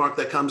check mark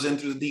that comes in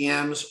through the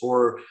DMs,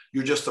 or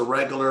you're just a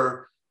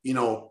regular,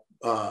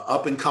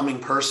 up and coming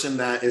person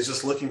that is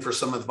just looking for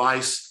some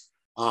advice.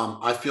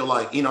 I feel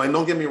like, and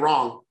don't get me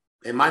wrong,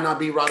 it might not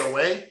be right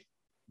away,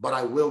 but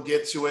I will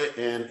get to it,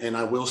 and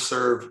I will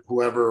serve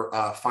whoever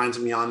finds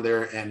me on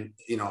there and,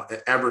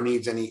 ever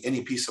needs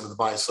any piece of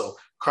advice. So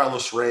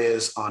Carlos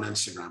Reyes on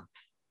Instagram.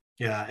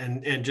 Yeah.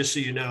 And just so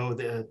you know,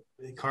 the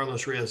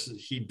Carlos Reyes,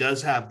 he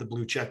does have the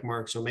blue check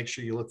mark. So make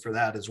sure you look for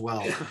that as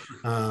well.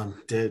 To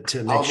make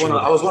sure.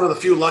 I was one of the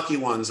few lucky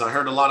ones. I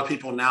heard a lot of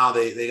people now,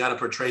 they got to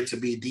portray to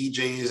be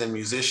DJs and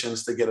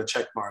musicians to get a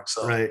check mark.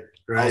 So right.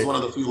 I was one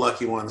of the few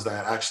lucky ones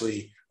that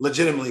actually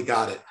legitimately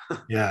got it.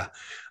 Yeah.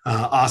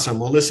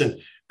 Awesome. Well,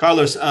 listen,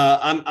 Carlos,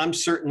 I'm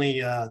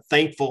certainly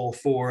thankful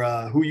for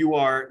who you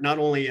are, not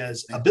only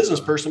as a business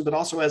person, but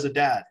also as a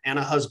dad and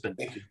a husband.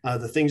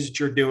 The things that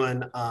you're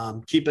doing,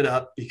 keep it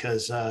up,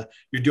 because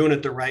you're doing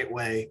it the right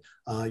way.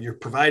 You're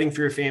providing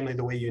for your family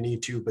the way you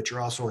need to, but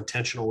you're also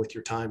intentional with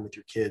your time with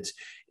your kids.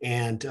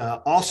 And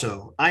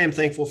also, I am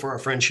thankful for our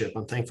friendship.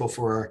 I'm thankful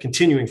for our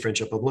continuing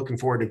friendship. I'm looking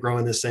forward to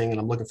growing this thing,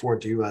 and I'm looking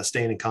forward to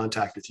staying in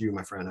contact with you,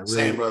 my friend. I really,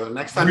 same, brother.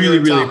 Next time really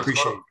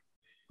appreciate it.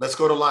 Let's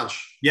go to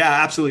lunch. Yeah,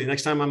 absolutely.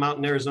 Next time I'm out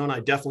in Arizona,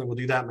 I definitely will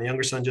do that. My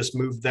younger son just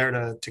moved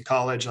there to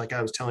college, like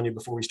I was telling you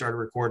before we started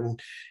recording.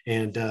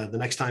 And the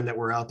next time that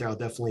we're out there, I'll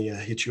definitely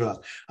hit you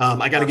up.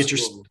 I got to get your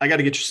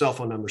cell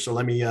phone number. So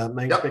let me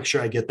make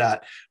sure I get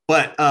that.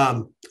 But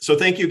so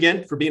thank you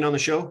again for being on the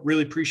show.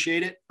 Really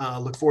appreciate it.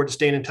 Look forward to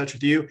staying in touch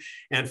with you.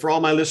 And for all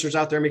my listeners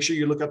out there, make sure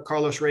you look up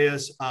Carlos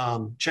Reyes.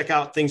 Check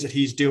out things that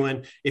he's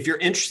doing. If you're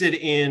interested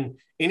in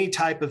any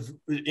type of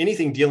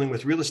anything dealing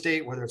with real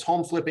estate, whether it's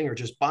home flipping or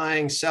just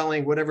buying,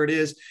 selling, whatever it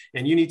is,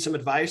 and you need some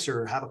advice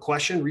or have a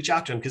question, reach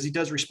out to him, because he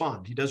does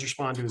respond. He does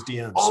respond to his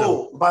DMs.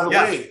 Oh, so, by the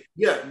way,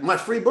 my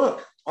free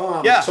book.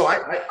 So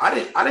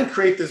I didn't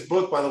create this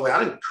book, by the way.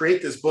 I didn't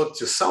create this book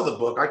to sell the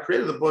book. I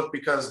created the book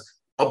because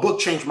a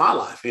book changed my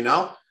life,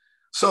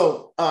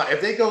 So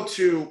if they go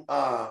to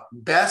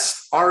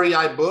Best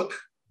REI Book,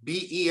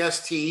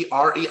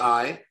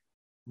 BESTREI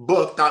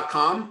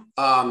book.com,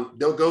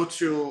 they'll go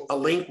to a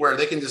link where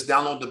they can just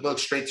download the book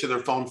straight to their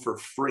phone for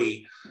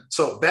free.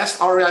 So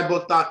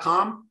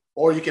bestreibook.com,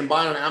 or you can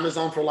buy it on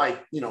Amazon for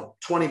like,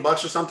 $20 or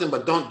something,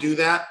 but don't do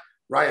that,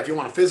 right? If you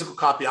want a physical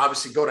copy,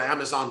 obviously go to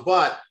Amazon,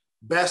 but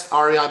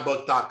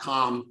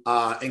bestreibook.com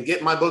and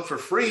get my book for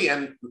free.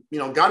 And,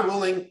 God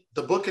willing,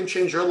 the book can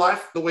change your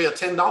life the way a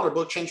 $10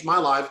 book changed my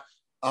life,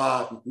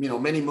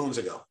 many moons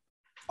ago.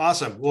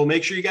 Awesome. Well,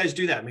 make sure you guys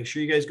do that. Make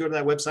sure you guys go to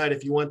that website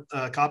if you want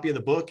a copy of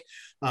the book.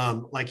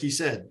 Like he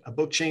said, a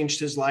book changed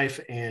his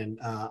life, and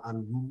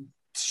I'm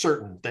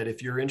certain that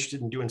if you're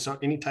interested in doing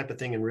any type of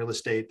thing in real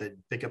estate, that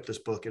pick up this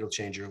book, it'll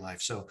change your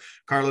life. So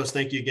Carlos,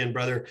 thank you again,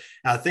 brother.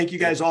 Thank you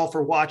guys all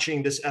for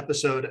watching this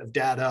episode of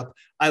Dad Up.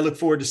 I look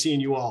forward to seeing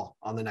you all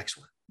on the next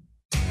one.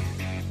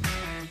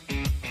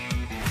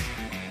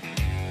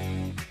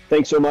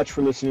 Thanks so much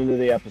for listening to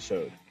the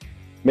episode.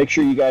 Make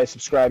sure you guys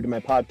subscribe to my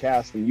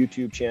podcast and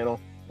YouTube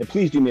channel. And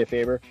please do me a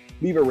favor,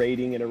 leave a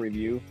rating and a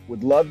review.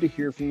 Would love to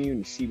hear from you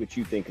and see what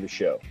you think of the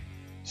show.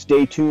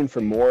 Stay tuned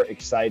for more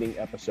exciting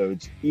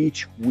episodes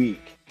each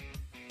week.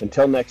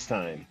 Until next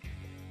time,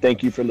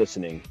 thank you for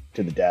listening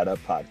to the Dad Up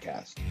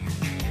Podcast.